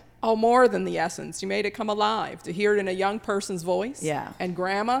 right? Oh, more than the essence. You made it come alive, to hear it in a young person's voice. Yeah. And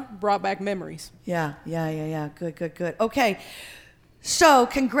Grandma brought back memories. Yeah. Good. Okay, so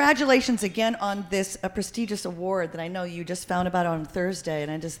congratulations again on this prestigious award that I know you just found about on Thursday, and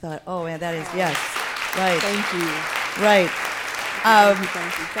I just thought, oh, man, that is, yes, right. Thank you. Right.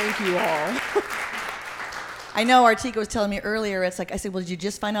 Thank you all. I know Artika was telling me earlier, it's like, I said, well, did you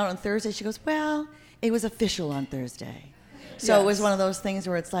just find out on Thursday? She goes, well, it was official on Thursday. So It was one of those things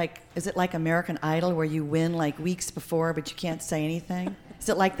where it's like, is it like American Idol where you win like weeks before but you can't say anything? Is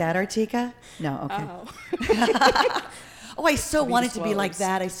it like that, Artika? No, okay. Oh. Oh, I so wanted to be like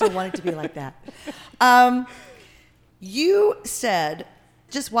that. You said,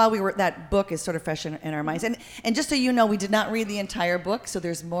 just while we were, that book is sort of fresh in our minds. And just so you know, we did not read the entire book, so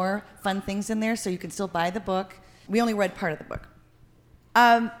there's more fun things in there, so you can still buy the book. We only read part of the book.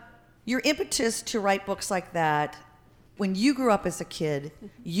 Your impetus to write books like that, when you grew up as a kid,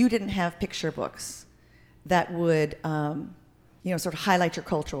 you didn't have picture books that would, sort of highlight your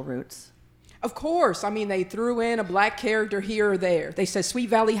cultural roots. Of course. I mean, they threw in a black character here or there. They said Sweet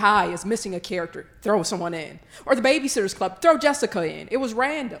Valley High is missing a character. Throw someone in. Or the Babysitters Club. Throw Jessica in. It was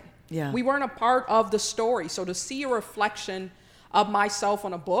random. Yeah. We weren't a part of the story. So to see a reflection of myself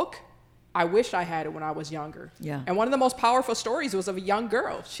on a book, I wish I had it when I was younger. Yeah. And one of the most powerful stories was of a young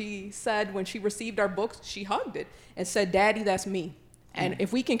girl. She said when she received our books, she hugged it and said, "Daddy, that's me." And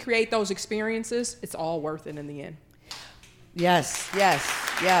if we can create those experiences, it's all worth it in the end. Yes.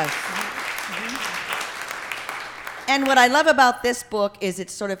 And what I love about this book is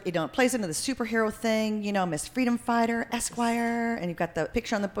it's sort of, it plays into the superhero thing, Miss Freedom Fighter, Esquire, and you've got the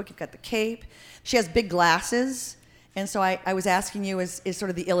picture on the book, you've got the cape. She has big glasses, and so I was asking you, is sort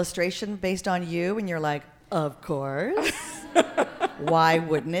of the illustration based on you? And you're like, of course. Why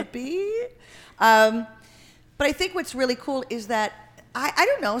wouldn't it be? But I think what's really cool is that, I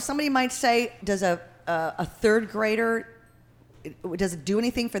don't know, somebody might say, does a third grader, does it do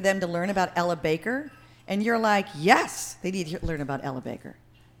anything for them to learn about Ella Baker? And you're like, yes, they need to learn about Ella Baker.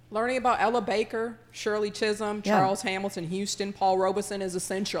 Learning about Ella Baker, Shirley Chisholm, Charles Hamilton, Houston, Paul Robeson is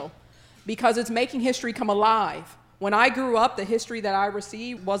essential because it's making history come alive. When I grew up, the history that I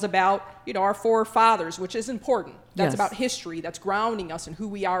received was about, our forefathers, which is important. That's about history. That's grounding us in who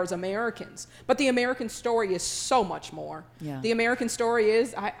we are as Americans. But the American story is so much more. Yeah. The American story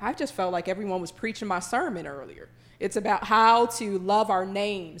is, I just felt like everyone was preaching my sermon earlier. It's about how to love our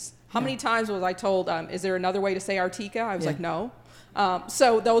names. How many times was I told, is there another way to say Artika? I was like, no.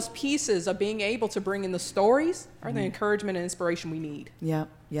 So those pieces of being able to bring in the stories are the encouragement and inspiration we need. Yep.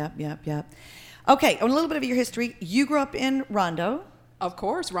 Okay, a little bit of your history. You grew up in Rondo. Of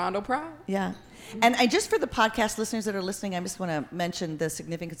course, Rondo Pride. Yeah. And just for the podcast listeners that are listening, I just want to mention the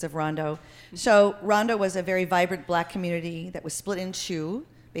significance of Rondo. So Rondo was a very vibrant black community that was split in two,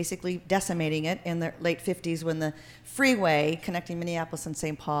 basically decimating it in the late 50s when the freeway connecting Minneapolis and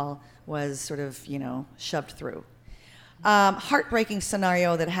St. Paul was sort of, shoved through. Heartbreaking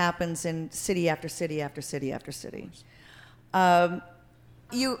scenario that happens in city after city after city after city.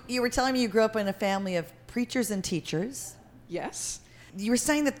 You were telling me you grew up in a family of preachers and teachers. Yes. You were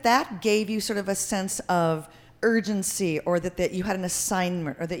saying that gave you sort of a sense of urgency, or that you had an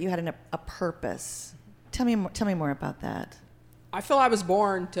assignment, or that you had a purpose. Tell me more about that. I feel I was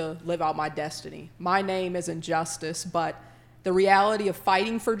born to live out my destiny. My name isn't Justice, but the reality of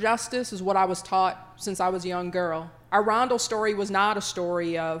fighting for justice is what I was taught since I was a young girl. Our Rondo story was not a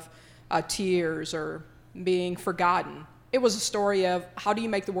story of tears or being forgotten. It was a story of how do you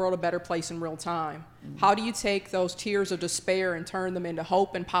make the world a better place in real time? How do you take those tears of despair and turn them into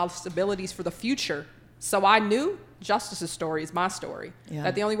hope and possibilities for the future? So I knew Justice's story is my story. Yeah.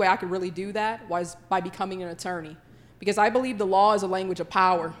 That the only way I could really do that was by becoming an attorney. Because I believe the law is a language of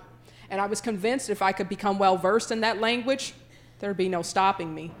power. And I was convinced if I could become well-versed in that language, there'd be no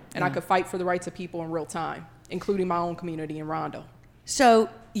stopping me. And I could fight for the rights of people in real time, including my own community in Rondo. So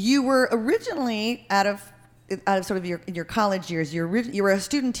you were originally out of sort of your college years, you were a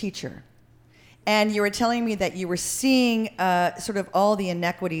student teacher. And you were telling me that you were seeing sort of all the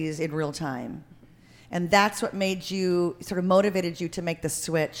inequities in real time. And that's what motivated you to make the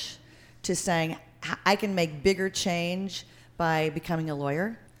switch to saying, I can make bigger change by becoming a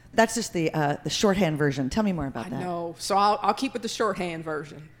lawyer. That's just the shorthand version. Tell me more about that. No, so I'll keep with the shorthand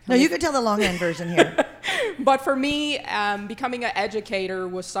version. No, you can tell the longhand version here. But for me, becoming an educator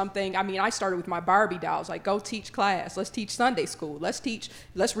was something, I started with my Barbie dolls, like go teach class, let's teach Sunday school,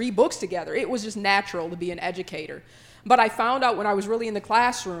 let's read books together. It was just natural to be an educator. But I found out when I was really in the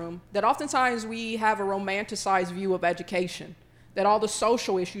classroom that oftentimes we have a romanticized view of education, that all the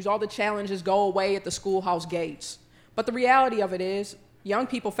social issues, all the challenges go away at the schoolhouse gates. But the reality of it is, young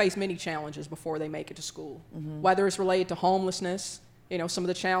people face many challenges before they make it to school, whether it's related to homelessness, some of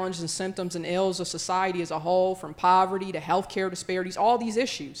the challenges and symptoms and ills of society as a whole, from poverty to healthcare disparities, all these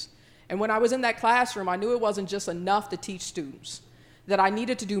issues. And when I was in that classroom, I knew it wasn't just enough to teach students, that I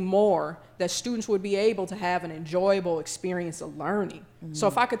needed to do more, that students would be able to have an enjoyable experience of learning. So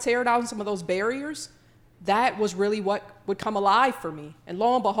if I could tear down some of those barriers, that was really what would come alive for me. And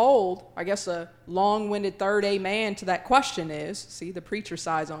lo and behold, I guess a long-winded third amen to that question is, see, the preacher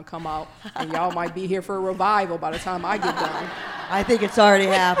side's gonna come out, and y'all might be here for a revival by the time I get done. I think it's already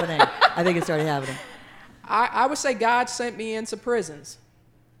happening. I would say God sent me into prisons.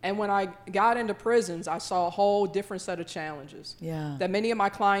 And when I got into prisons, I saw a whole different set of challenges. Yeah. That many of my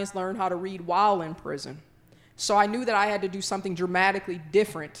clients learned how to read while in prison. So I knew that I had to do something dramatically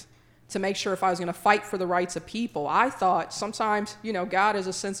different to make sure if I was going to fight for the rights of people. I thought sometimes, God has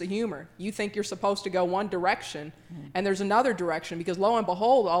a sense of humor. You think you're supposed to go one direction, and there's another direction, because lo and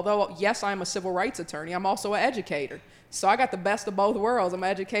behold, although, yes, I'm a civil rights attorney, I'm also an educator. So I got the best of both worlds. I'm an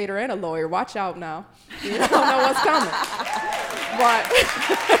educator and a lawyer. Watch out now. You don't know what's coming. But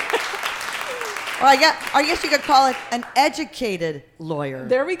well, I guess you could call it an educated lawyer.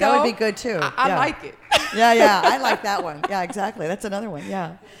 There we go. That would be good, too. I like it. Yeah, I like that one. Yeah, exactly. That's another one,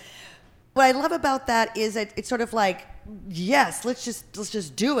 yeah. What I love about that is that it's sort of like, yes, let's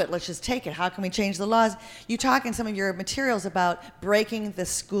just do it. Let's just take it. How can we change the laws? You talk in some of your materials about breaking the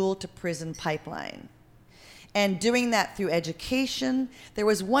school to prison pipeline and doing that through education. There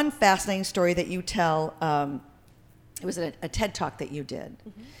was one fascinating story that you tell. It was a TED Talk that you did.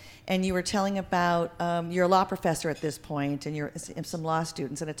 And you were telling about, you're a law professor at this point, and you're some law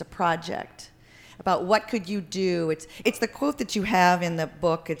students, and it's a project about what could you do. It's the quote that you have in the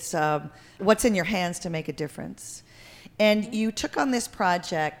book. It's what's in your hands to make a difference. And you took on this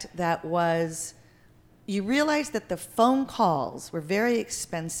project that was, you realized that the phone calls were very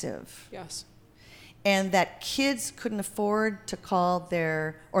expensive. Yes. And that kids couldn't afford to call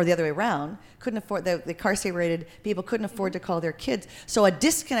or the other way around, couldn't afford, the incarcerated people couldn't afford to call their kids. So a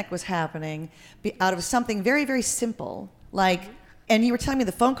disconnect was happening out of something very, very simple, like, and you were telling me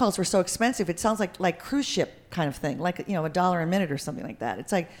the phone calls were so expensive, it sounds like cruise ship kind of thing, like, $1 a minute or something like that.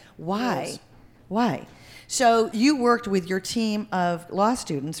 It's like, why? Yes. Why? So you worked with your team of law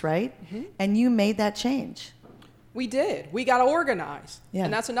students, right? And you made that change. We did. We got organized. Yeah.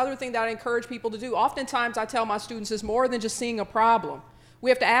 And that's another thing that I encourage people to do. Oftentimes I tell my students it's more than just seeing a problem. We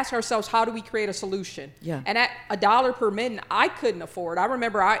have to ask ourselves, how do we create a solution? Yeah. And at $1 per minute, I couldn't afford. I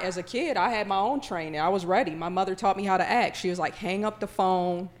remember as a kid, I had my own training. I was ready. My mother taught me how to act. She was like, hang up the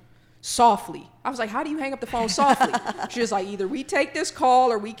phone softly. I was like, how do you hang up the phone softly? She was like, either we take this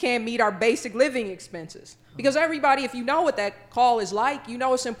call or we can't meet our basic living expenses. Because everybody, if you know what that call is like, you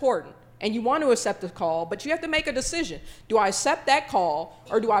know it's important. And you want to accept the call, but you have to make a decision. Do I accept that call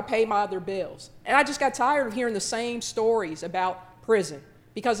or do I pay my other bills? And I just got tired of hearing the same stories about prison,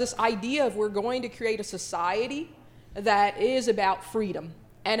 because this idea of we're going to create a society that is about freedom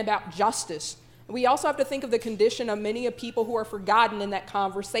and about justice. We also have to think of the condition of many of people who are forgotten in that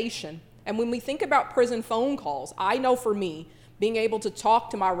conversation. And when we think about prison phone calls, I know for me, being able to talk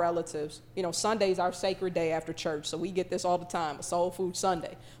to my relatives. You know, Sunday's our sacred day after church, so we get this all the time, a Soul Food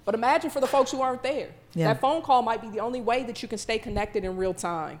Sunday. But imagine for the folks who aren't there. Yeah. That phone call might be the only way that you can stay connected in real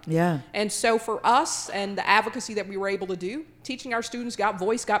time. Yeah. And so for us and the advocacy that we were able to do, teaching our students got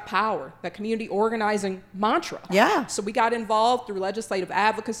voice, got power, that community organizing mantra. Yeah. So we got involved through legislative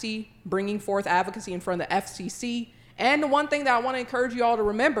advocacy, bringing forth advocacy in front of the FCC. And the one thing that I want to encourage you all to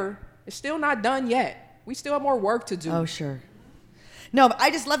remember, it's still not done yet. We still have more work to do. Oh, sure. No, but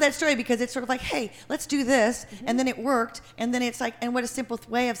I just love that story because it's sort of like, hey, let's do this, and then it worked, and then it's like, and what a simple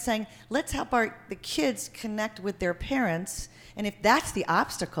way of saying, let's help the kids connect with their parents, and if that's the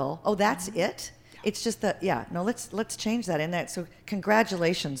obstacle, oh, that's it? It's just that, let's change that in that. So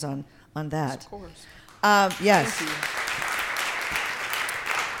congratulations on that. Of course. Yes. Thank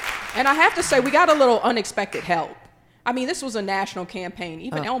you. And I have to say, we got a little unexpected help. I mean, this was a national campaign.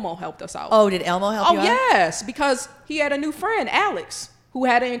 Even Elmo helped us out. Oh, did Elmo help you out? Oh, yes, because he had a new friend, Alex, who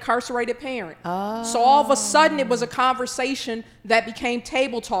had an incarcerated parent. Oh. So all of a sudden, it was a conversation that became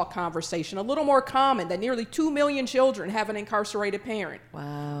table talk conversation, a little more common, that nearly 2 million children have an incarcerated parent.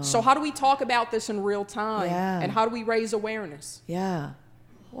 Wow. So how do we talk about this in real time? Yeah. And how do we raise awareness? Yeah.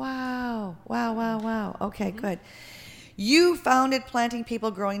 Wow. Okay, good. You founded Planting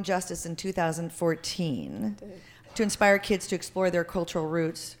People Growing Justice in 2014. To inspire kids to explore their cultural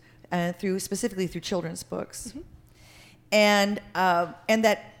roots, specifically through children's books, and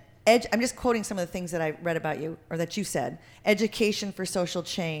that I'm just quoting some of the things that I read about you or that you said. Education for social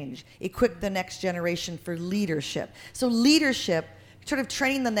change, equip the next generation for leadership. So leadership, sort of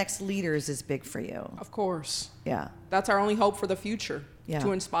training the next leaders, is big for you. Of course. Yeah. That's our only hope for the future. Yeah.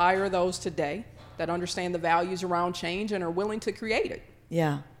 To inspire those today that understand the values around change and are willing to create it.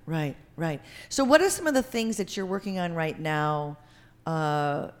 Yeah. Right. So what are some of the things that you're working on right now,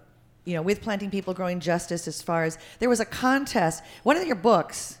 with Planting People Growing Justice, as far as there was a contest? One of your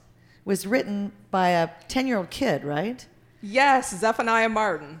books was written by a 10-year-old kid, right? Yes, Zephaniah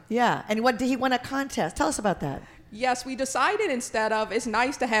Martin. Yeah. And what did he win a contest? Tell us about that. Yes, we decided instead of, it's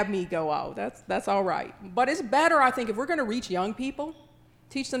nice to have me go out. That's all right. But it's better, I think, if we're going to reach young people,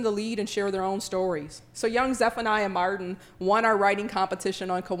 teach them to lead and share their own stories. So young Zephaniah Martin won our writing competition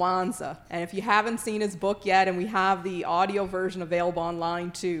on Kwanzaa. And if you haven't seen his book yet, and we have the audio version available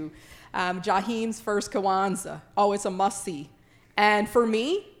online too, Jaheem's First Kwanzaa. Oh, it's a must-see. And for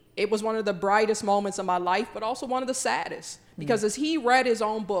me, it was one of the brightest moments of my life, but also one of the saddest. Because as he read his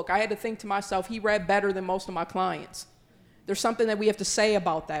own book, I had to think to myself, he read better than most of my clients. There's something that we have to say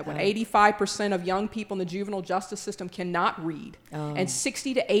about that. When 85% of young people in the juvenile justice system cannot read, and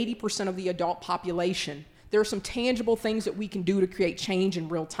 60 to 80% of the adult population, there are some tangible things that we can do to create change in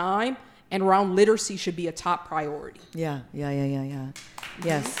real time, and around literacy should be a top priority. Yeah.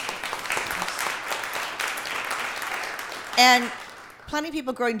 Yes. And Planting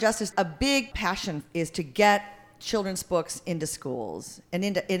People Growing Justice, a big passion is to get children's books into schools and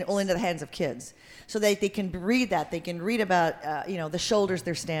into the hands of kids, so they can read that. They can read about the shoulders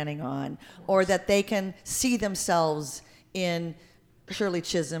they're standing on, or that they can see themselves in Shirley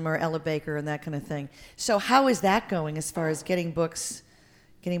Chisholm or Ella Baker and that kind of thing. So how is that going as far as getting books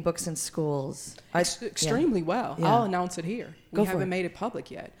in schools? Extremely well. Yeah. I'll announce it here. We haven't made it public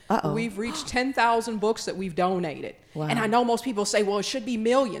yet. Uh-oh. We've reached 10,000 books that we've donated. Wow. And I know most people say, well, it should be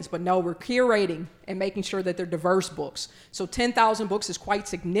millions, but no, we're curating and making sure that they're diverse books. So 10,000 books is quite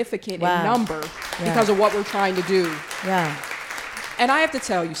significant in number because of what we're trying to do. Yeah. And I have to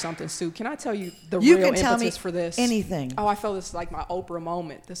tell you something, Sue. Can I tell you the You real can tell impetus me for this? anything. Oh, I feel this is like my Oprah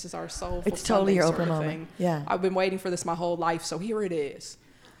moment. This is our soulful It's totally your Sunday Oprah sort of moment. thing. Yeah. I've been waiting for this my whole life, so here it is.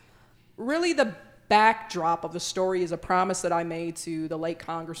 Really, the backdrop of the story is a promise that I made to the late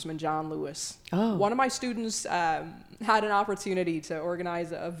Congressman John Lewis. Oh. One of my students had an opportunity to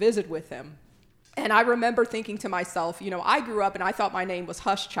organize a visit with him. And I remember thinking to myself, I grew up and I thought my name was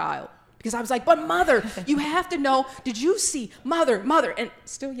Hush Child. Because I was like, but Mother, you have to know, did you see Mother? And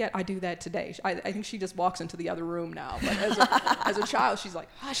still yet I do that today. I think she just walks into the other room now. But as a child, she's like,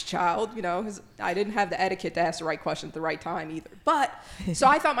 Hush Child, because I didn't have the etiquette to ask the right question at the right time either. But, so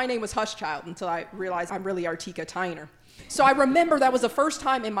I thought my name was Hush Child until I realized I'm really Artika Tyner. So I remember that was the first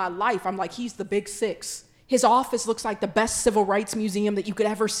time in my life I'm like, he's the big six. His office looks like the best civil rights museum that you could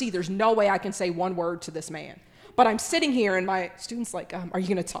ever see. There's no way I can say one word to this man. But I'm sitting here and my student's like, are you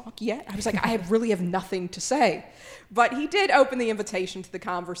going to talk yet? I was like, I really have nothing to say. But he did open the invitation to the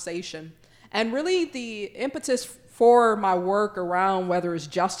conversation. And really the impetus for my work around whether it's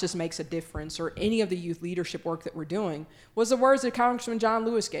Justice Makes a Difference or any of the youth leadership work that we're doing was the words that Congressman John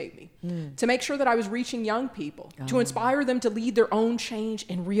Lewis gave me to make sure that I was reaching young people, to inspire them to lead their own change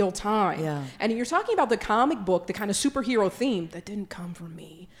in real time. Yeah. And you're talking about the comic book, the kind of superhero theme that didn't come from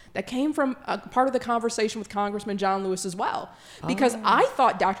me. That came from a part of the conversation with Congressman John Lewis as well. Because I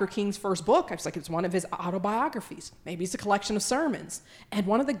thought Dr. King's first book, I was like, it's one of his autobiographies. Maybe it's a collection of sermons. And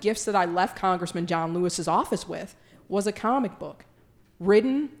one of the gifts that I left Congressman John Lewis's office with was a comic book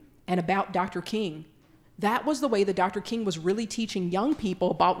written and about Dr. King. That was the way that Dr. King was really teaching young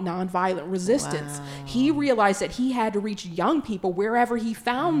people about nonviolent resistance. Wow. He realized that he had to reach young people wherever he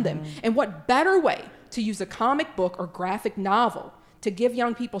found them. And what better way to use a comic book or graphic novel to give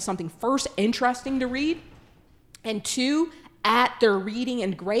young people something, first, interesting to read, and two, at their reading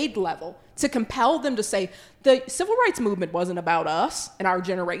and grade level, to compel them to say, the civil rights movement wasn't about us and our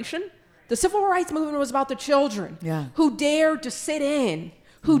generation. The civil rights movement was about the children who dared to sit in,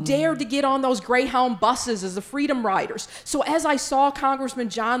 who dared to get on those Greyhound buses as the Freedom Riders. So as I saw Congressman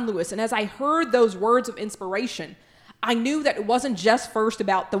John Lewis, and as I heard those words of inspiration, I knew that it wasn't just first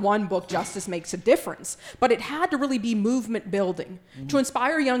about the one book, Justice Makes a Difference, but it had to really be movement building to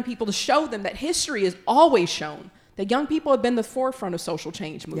inspire young people, to show them that history has always shown that young people have been the forefront of social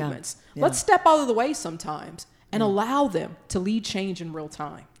change movements. Let's step out of the way sometimes and allow them to lead change in real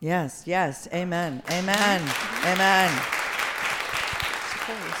time. Yes, yes, amen, amen, amen.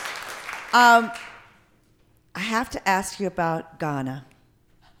 I have to ask you about Ghana.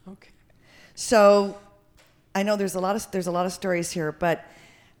 Okay. So I know there's a lot of stories here, but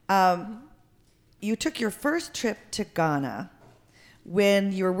you took your first trip to Ghana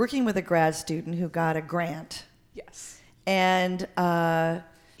when you were working with a grad student who got a grant. Yes. And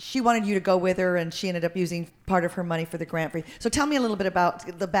she wanted you to go with her, and she ended up using part of her money for the grant for you. So tell me a little bit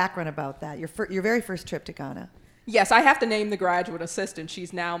about the background about that, your very first trip to Ghana. Yes, I have to name the graduate assistant.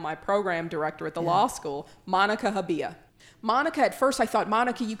 She's now my program director at the law school, Monica Habia. Monica, at first I thought,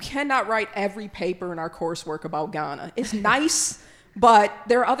 Monica, you cannot write every paper in our coursework about Ghana. It's nice, but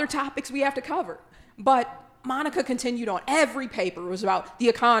there are other topics we have to cover. But Monica continued on. Every paper was about the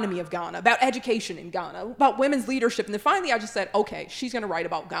economy of Ghana, about education in Ghana, about women's leadership. And then finally I just said, okay, she's going to write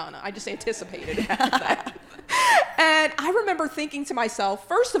about Ghana. I just anticipated it after that. And I remember thinking to myself,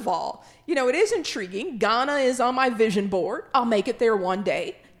 first of all, you know, it is intriguing. Ghana is on my vision board. I'll make it there one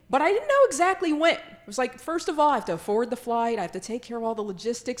day. But I didn't know exactly when. It was like, first of all, I have to afford the flight. I have to take care of all the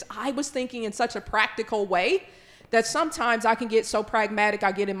logistics. I was thinking in such a practical way that sometimes I can get so pragmatic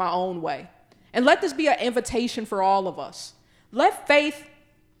I get in my own way. And let this be an invitation for all of us. Let faith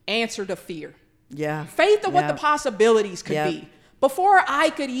answer to fear. Yeah. Faith of what the possibilities could be. Before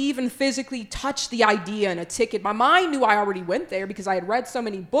I could even physically touch the idea in a ticket, my mind knew I already went there because I had read so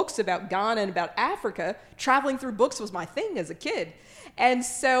many books about Ghana and about Africa. Traveling through books was my thing as a kid. And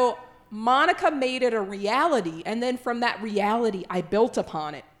so Monica made it a reality. And then from that reality, I built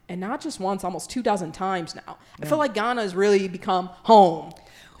upon it. And not just once, almost 24 times now. I feel like Ghana has really become home.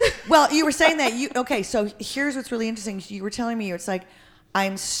 Well, you were saying that okay, so here's what's really interesting. You were telling me, it's like, I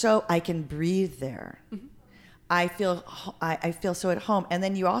can breathe there. Mm-hmm. I feel so at home. And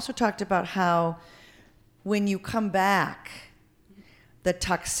then you also talked about how when you come back, the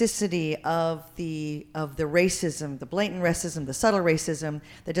toxicity of the racism, the blatant racism, the subtle racism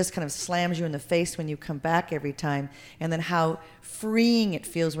that just kind of slams you in the face when you come back every time, and then how freeing it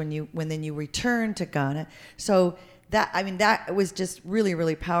feels when then you return to Ghana. So that was just really,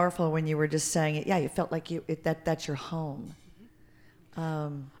 really powerful when you were just saying it. Yeah, you felt like that's your home.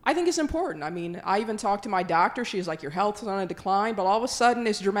 I think it's important. I mean, I even talked to my doctor. She was like, your health is on a decline, but all of a sudden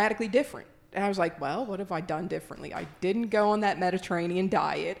it's dramatically different. And I was like, well, what have I done differently? I didn't go on that Mediterranean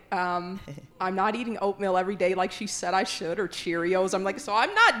diet. I'm not eating oatmeal every day like she said I should, or Cheerios. I'm like, so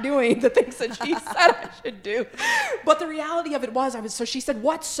I'm not doing the things that she said I should do. But the reality of it was, so she said,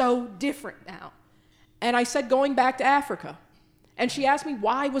 what's so different now? And I said, going back to Africa. And she asked me,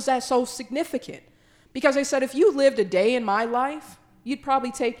 why was that so significant? Because I said, if you lived a day in my life, you'd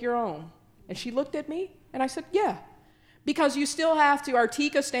probably take your own. And she looked at me, and I said, yeah. Because you still have to,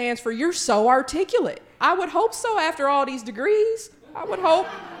 Artika stands for you're so articulate. I would hope so after all these degrees. I would hope,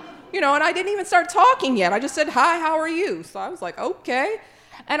 and I didn't even start talking yet. I just said, hi, how are you? So I was like, okay.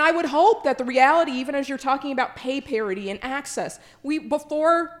 And I would hope that the reality, even as you're talking about pay parity and access,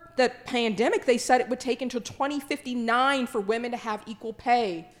 before the pandemic, they said it would take until 2059 for women to have equal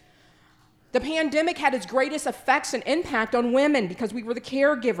pay. The pandemic had its greatest effects and impact on women because we were the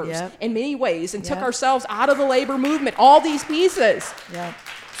caregivers in many ways and took ourselves out of the labor movement, all these pieces.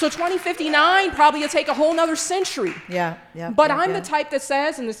 So 2059 probably will take a whole nother century. Yeah. But I'm the type that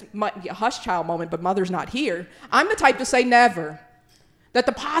says, and this might be a hush child moment, but Mother's not here. I'm the type to say never. That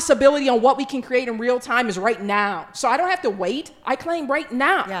the possibility on what we can create in real time is right now. So I don't have to wait. I claim right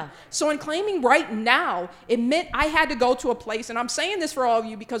now. Yeah. So in claiming right now, it meant I had to go to a place, and I'm saying this for all of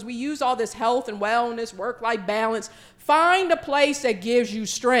you because we use all this health and wellness, work-life balance. Find a place that gives you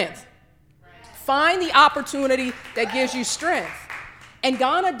strength. Find the opportunity that gives you strength. And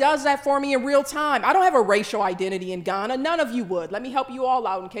Ghana does that for me in real time. I don't have a racial identity in Ghana. None of you would. Let me help you all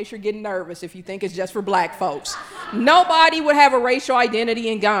out in case you're getting nervous if you think it's just for black folks. Nobody would have a racial identity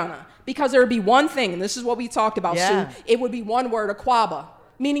in Ghana because there would be one thing, and this is what we talked about, Sue. It would be one word, Akwaba,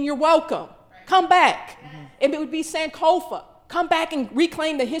 meaning you're welcome. Come back. And it would be Sankofa. Come back and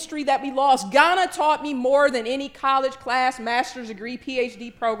reclaim the history that we lost. Ghana taught me more than any college class, master's degree,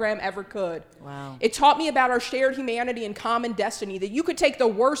 PhD program ever could. Wow. It taught me about our shared humanity and common destiny, that you could take the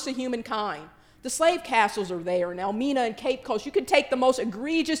worst of humankind. The slave castles are there in Elmina and Cape Coast. You could take the most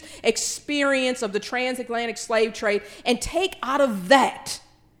egregious experience of the transatlantic slave trade and take out of that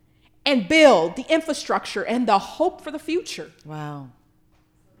and build the infrastructure and the hope for the future. Wow.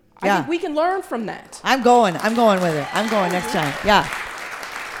 I think we can learn from that. I'm going with it. I'm going next time. Yeah.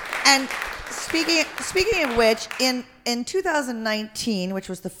 And speaking of which, in 2019, which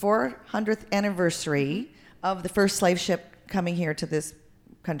was the 400th anniversary of the first slave ship coming here to this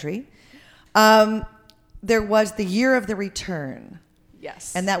country, there was the year of the return.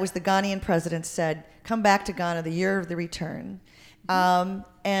 Yes. And that was the Ghanaian president said, come back to Ghana, the year of the return,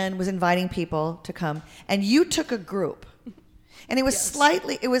 and was inviting people to come. And you took a group. And it was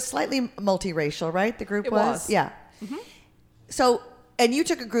slightly multiracial, right? The group was? Yeah. Mm-hmm. So, and you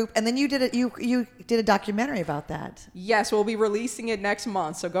took a group, and then you did a documentary about that. Yes, we'll be releasing it next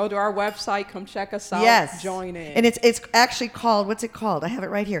month. So go to our website, come check us out, join in. And it's actually called, what's it called? I have it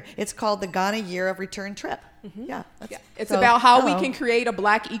right here. It's called the Ghana Year of Return Trip. Mm-hmm. Yeah. It's about how we can create a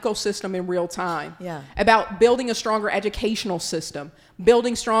black ecosystem in real time. Yeah. About building a stronger educational system,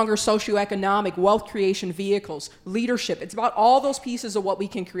 building stronger socioeconomic wealth creation vehicles, leadership. It's about all those pieces of what we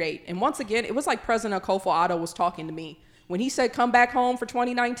can create. And once again, it was like President Akufo-Addo was talking to me. When he said, come back home for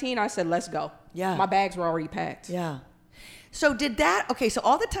 2019, I said, let's go. Yeah. My bags were already packed. Yeah. So so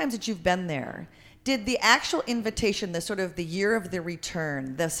all the times that you've been there, did the actual invitation, the sort of the year of the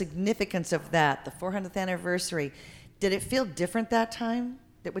return, the significance of that, the 400th anniversary, did it feel different that time?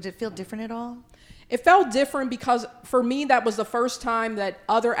 Would it feel different at all? It felt different because for me, that was the first time that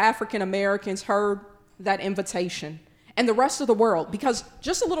other African Americans heard that invitation and the rest of the world. Because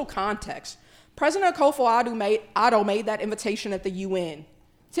just a little context, President Akufo-Addo made that invitation at the UN.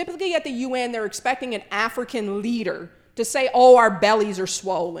 Typically at the UN, they're expecting an African leader to say, oh, our bellies are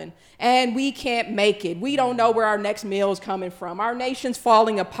swollen and we can't make it. We don't know where our next meal is coming from. Our nation's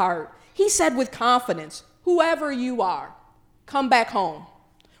falling apart. He said with confidence, whoever you are, come back home.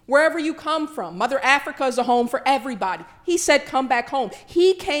 Wherever you come from, Mother Africa is a home for everybody. He said, come back home.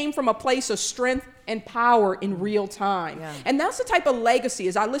 He came from a place of strength and power in real time. Yeah. And that's the type of legacy.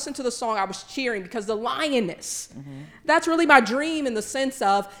 As I listened to the song, I was cheering because the lioness, that's really my dream in the sense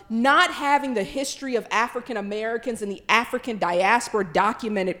of not having the history of African Americans and the African diaspora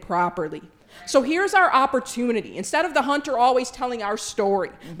documented properly. So here's our opportunity. Instead of the hunter always telling our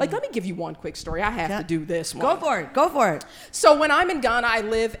story, like, let me give you one quick story. I have to do this one. Go for it. So when I'm in Ghana, I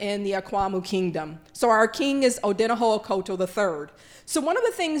live in the Akwamu Kingdom. So our king is Odenaho Okoto III. So one of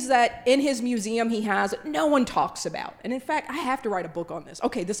the things that in his museum he has that no one talks about, and in fact, I have to write a book on this.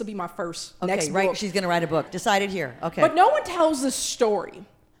 Okay, this will be my next book. She's going to write a book. Decided here. Okay. But no one tells this story.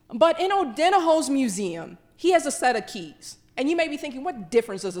 But in Odenaho's museum, he has a set of keys. And you may be thinking, what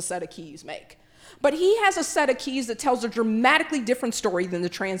difference does a set of keys make? But he has a set of keys that tells a dramatically different story than the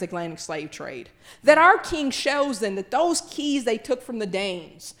transatlantic slave trade. That our king shows them that those keys they took from the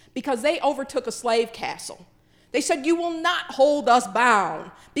Danes because they overtook a slave castle. They said, you will not hold us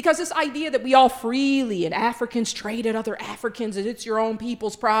bound, because this idea that we all freely and Africans traded other Africans and it's your own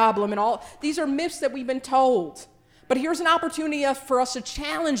people's problem and all, these are myths that we've been told. But here's an opportunity for us to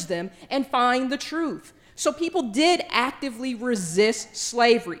challenge them and find the truth. So people did actively resist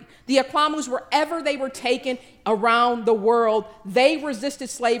slavery. The Akwamus, wherever they were taken around the world, they resisted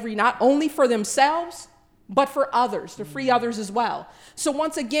slavery not only for themselves, but for others, to free others as well. So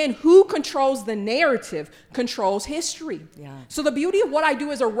once again, who controls the narrative controls history. Yeah. So the beauty of what I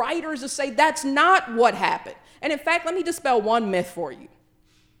do as a writer is to say that's not what happened. And in fact, let me dispel one myth for you.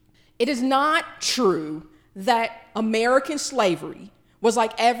 It is not true that American slavery was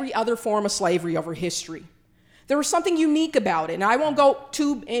like every other form of slavery over history. There was something unique about it, and I won't go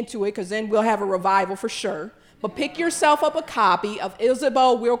too into it because then we'll have a revival for sure. But pick yourself up a copy of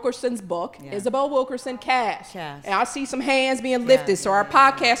Isabel Wilkerson's book, Isabel Wilkerson, Caste. And I see some hands being lifted, so our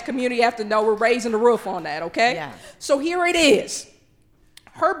podcast community have to know we're raising the roof on that, okay? Yeah. So here it is.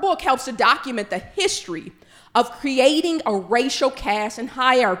 Her book helps to document the history of creating a racial caste and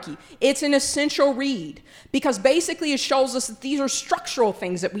hierarchy. It's an essential read because basically it shows us that these are structural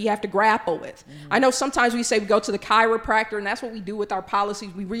things that we have to grapple with. I know sometimes we say we go to the chiropractor and that's what we do with our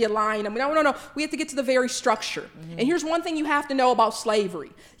policies. We realign them. No. We have to get to the very structure. And here's one thing you have to know about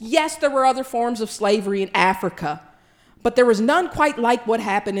slavery. Yes, there were other forms of slavery in Africa, but there was none quite like what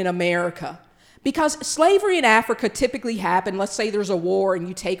happened in America. Because slavery in Africa typically happened, let's say there's a war and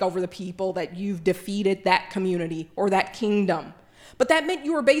you take over the people that you've defeated that community or that kingdom. But that meant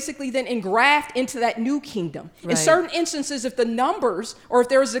you were basically then engrafted into that new kingdom. Right. In certain instances, if the numbers or if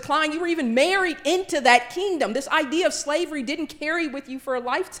there was a decline, you were even married into that kingdom. This idea of slavery didn't carry with you for a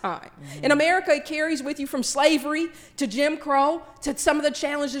lifetime. In America, it carries with you from slavery to Jim Crow to some of the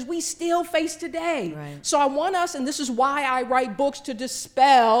challenges we still face today. Right. So I want us, and this is why I write books, to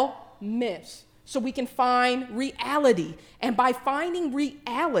dispel myths. So we can find reality. And by finding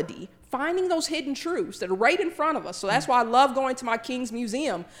reality, finding those hidden truths that are right in front of us. So that's why I love going to my King's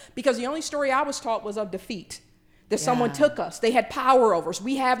Museum, because the only story I was taught was of defeat. That someone took us. They had power over us.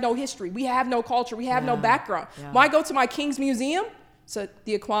 We have no history. We have no culture. We have no background. When I go to my King's Museum, so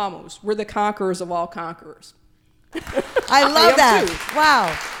the Akwamus, we're the conquerors of all conquerors. I love that. Too.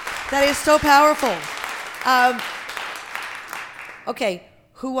 Wow. That is so powerful. Okay.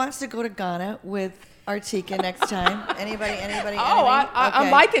 Who wants to go to Ghana with Artika next time? Anybody? I'm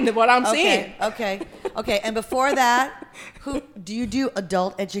liking what I'm seeing. Okay. And before that, do you do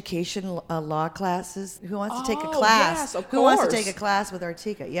adult education law classes? Who wants to take a class? Yes, of course. Who wants to take a class with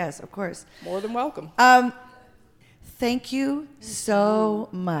Artika? Yes, of course. More than welcome. Thank you so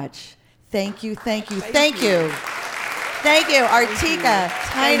much. Thank you, Artika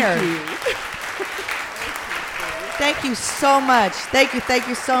Tyner. Thank you so much. Thank you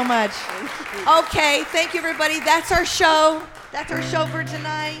so much. Okay, thank you everybody. That's our show. That's our show for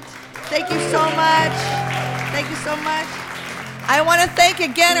tonight. Thank you so much. I want to thank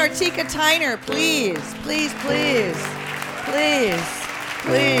again Artika Tyner. Please.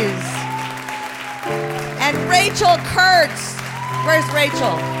 And Rachel Kurtz. Where's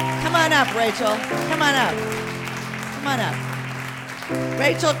Rachel? Come on up, Rachel. Come on up.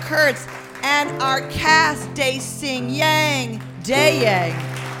 Rachel Kurtz. And our cast, Day Sing Yang, Day Yang,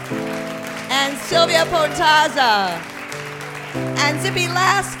 and Sylvia Pontaza, and Zippy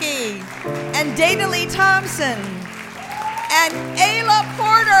Lasky, and Dana Lee Thompson, and Ayla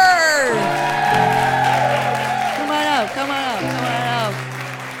Porter. Come on up.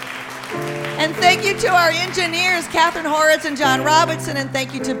 And thank you to our engineers, Catherine Horitz and John Robinson, and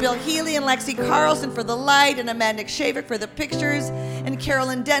thank you to Bill Healy and Lexi Carlson for the light, and Amanda Shavik for the pictures, and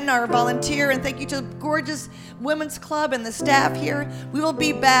Carolyn Denton, our volunteer, and thank you to Gorgeous Women's Club and the staff here. We will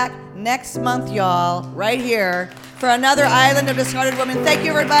be back next month, y'all, right here, for another Island of Discarded Women. Thank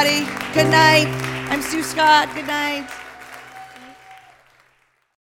you, everybody. Good night. I'm Sue Scott. Good night.